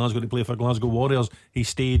came to Glasgow to play for Glasgow Warriors. He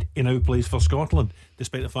stayed, he now plays for Scotland,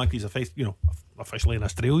 despite the fact he's officially an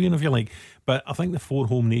Australian, if you like. But I think the four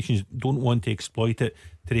home nations don't want to exploit it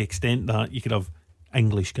to the extent that you could have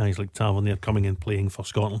English guys like Tavernier coming in playing for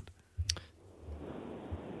Scotland.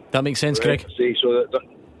 That makes sense, Greg. See, so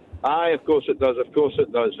of course it does.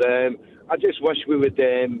 I just wish we would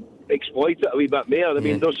exploit it a wee bit more. I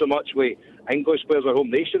mean, not so much with English players or home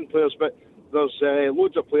nation players, but there's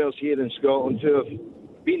loads of players here in Scotland who have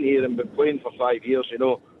been here and been playing for 5 years, you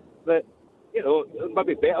know, that, you know, it might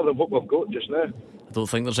be better than what we've got just now. I don't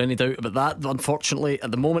think there's any doubt about that. Unfortunately,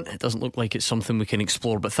 at the moment, it doesn't look like it's something we can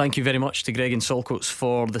explore. But thank you very much to Greg and Saltcoats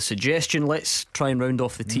for the suggestion. Let's try and round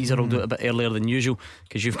off the teaser. I'll do it a bit earlier than usual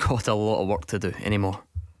because you've got a lot of work to do anymore.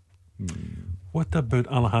 What about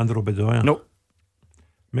Alejandro Bedoya? No.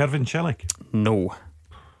 Mervyn Cilic? No.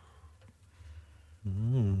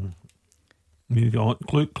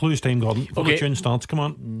 Clues time, Gordon. Before the tune starts, come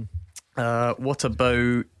on. What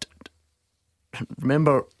about...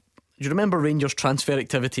 Do you remember Rangers transfer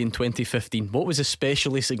activity in 2015? What was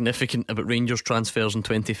especially significant about Rangers transfers in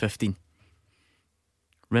 2015?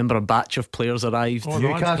 Remember a batch of players arrived?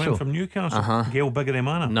 Newcastle. From Newcastle. Gail Biggery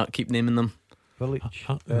Manor. Not keep naming them. Village.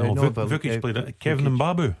 Vukic played it. Kevin and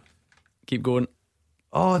Babu. Keep going.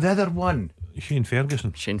 Oh, the other one. Shane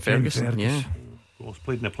Ferguson. Yeah. Was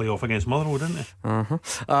played in the playoff against Motherwell, didn't he?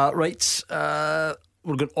 Right.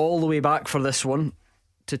 We're going all the way back for this one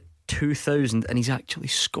to 2000, and he's actually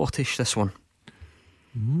Scottish, this one.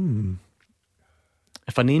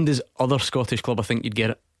 If I named his other Scottish club, I think you'd get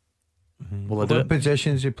it. Will I do it? What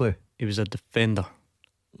position does he play? He was a defender.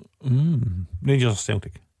 Rangers or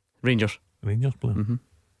Celtic? Rangers player.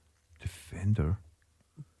 Defender.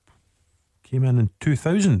 Came in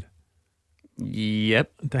 2000.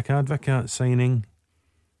 Yep. Dick Advocat signing.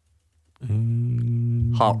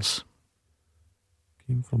 Hearts.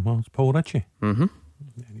 Came from Hearts. Paul Ritchie. There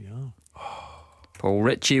you are. Paul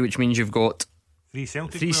Ritchie, which means you've got three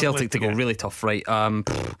Celtic to go. Really tough, right?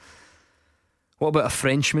 What about a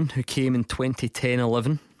Frenchman who came in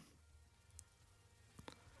 2010-11?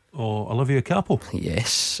 Oh, Olivier Capel.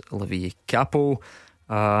 Yes, Olivier Capel.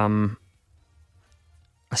 A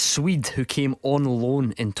Swede who came on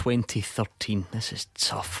loan in 2013. This is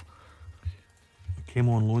tough. Came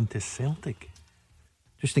on loan to Celtic.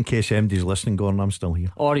 Just in case MD's listening, Gordon, I'm still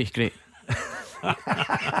here. Ori, great.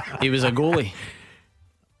 He was a goalie.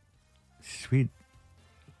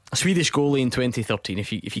 A Swedish goalie in 2013.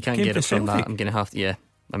 If you can't get it from that, I'm going to have to. Yeah,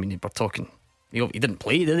 I mean, we're talking. He didn't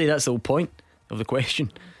play, did he? That's the whole point of the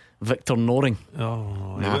question. Victor Noring.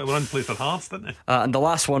 He went play for Hearts, didn't he? And the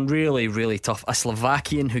last one, really, really tough. A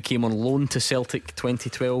Slovakian who came on loan to Celtic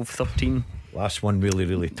 2012-13. Last one, really,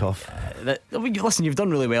 really tough. Listen, you've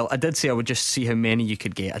done really well. I did say I would just see how many you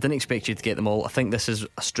could get. I didn't expect you to get them all. I think this is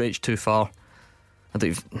a stretch too far.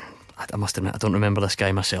 I must admit, I don't remember this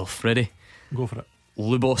guy myself. Ready? Go for it.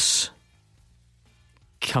 Lubos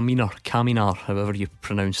Kaminar, however you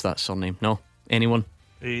pronounce that surname. No? Anyone?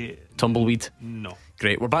 Tumbleweed? No.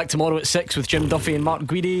 Great. We're back tomorrow at 6 with Jim Duffy and Mark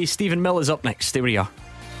Guidi. Stephen Mill is up next. Stay where you are.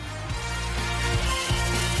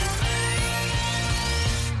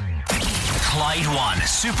 Clyde One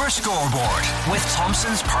Super Scoreboard with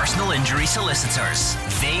Thompson's personal injury solicitors.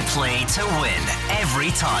 They play to win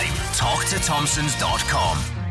every time. Talk to Thompsons.com.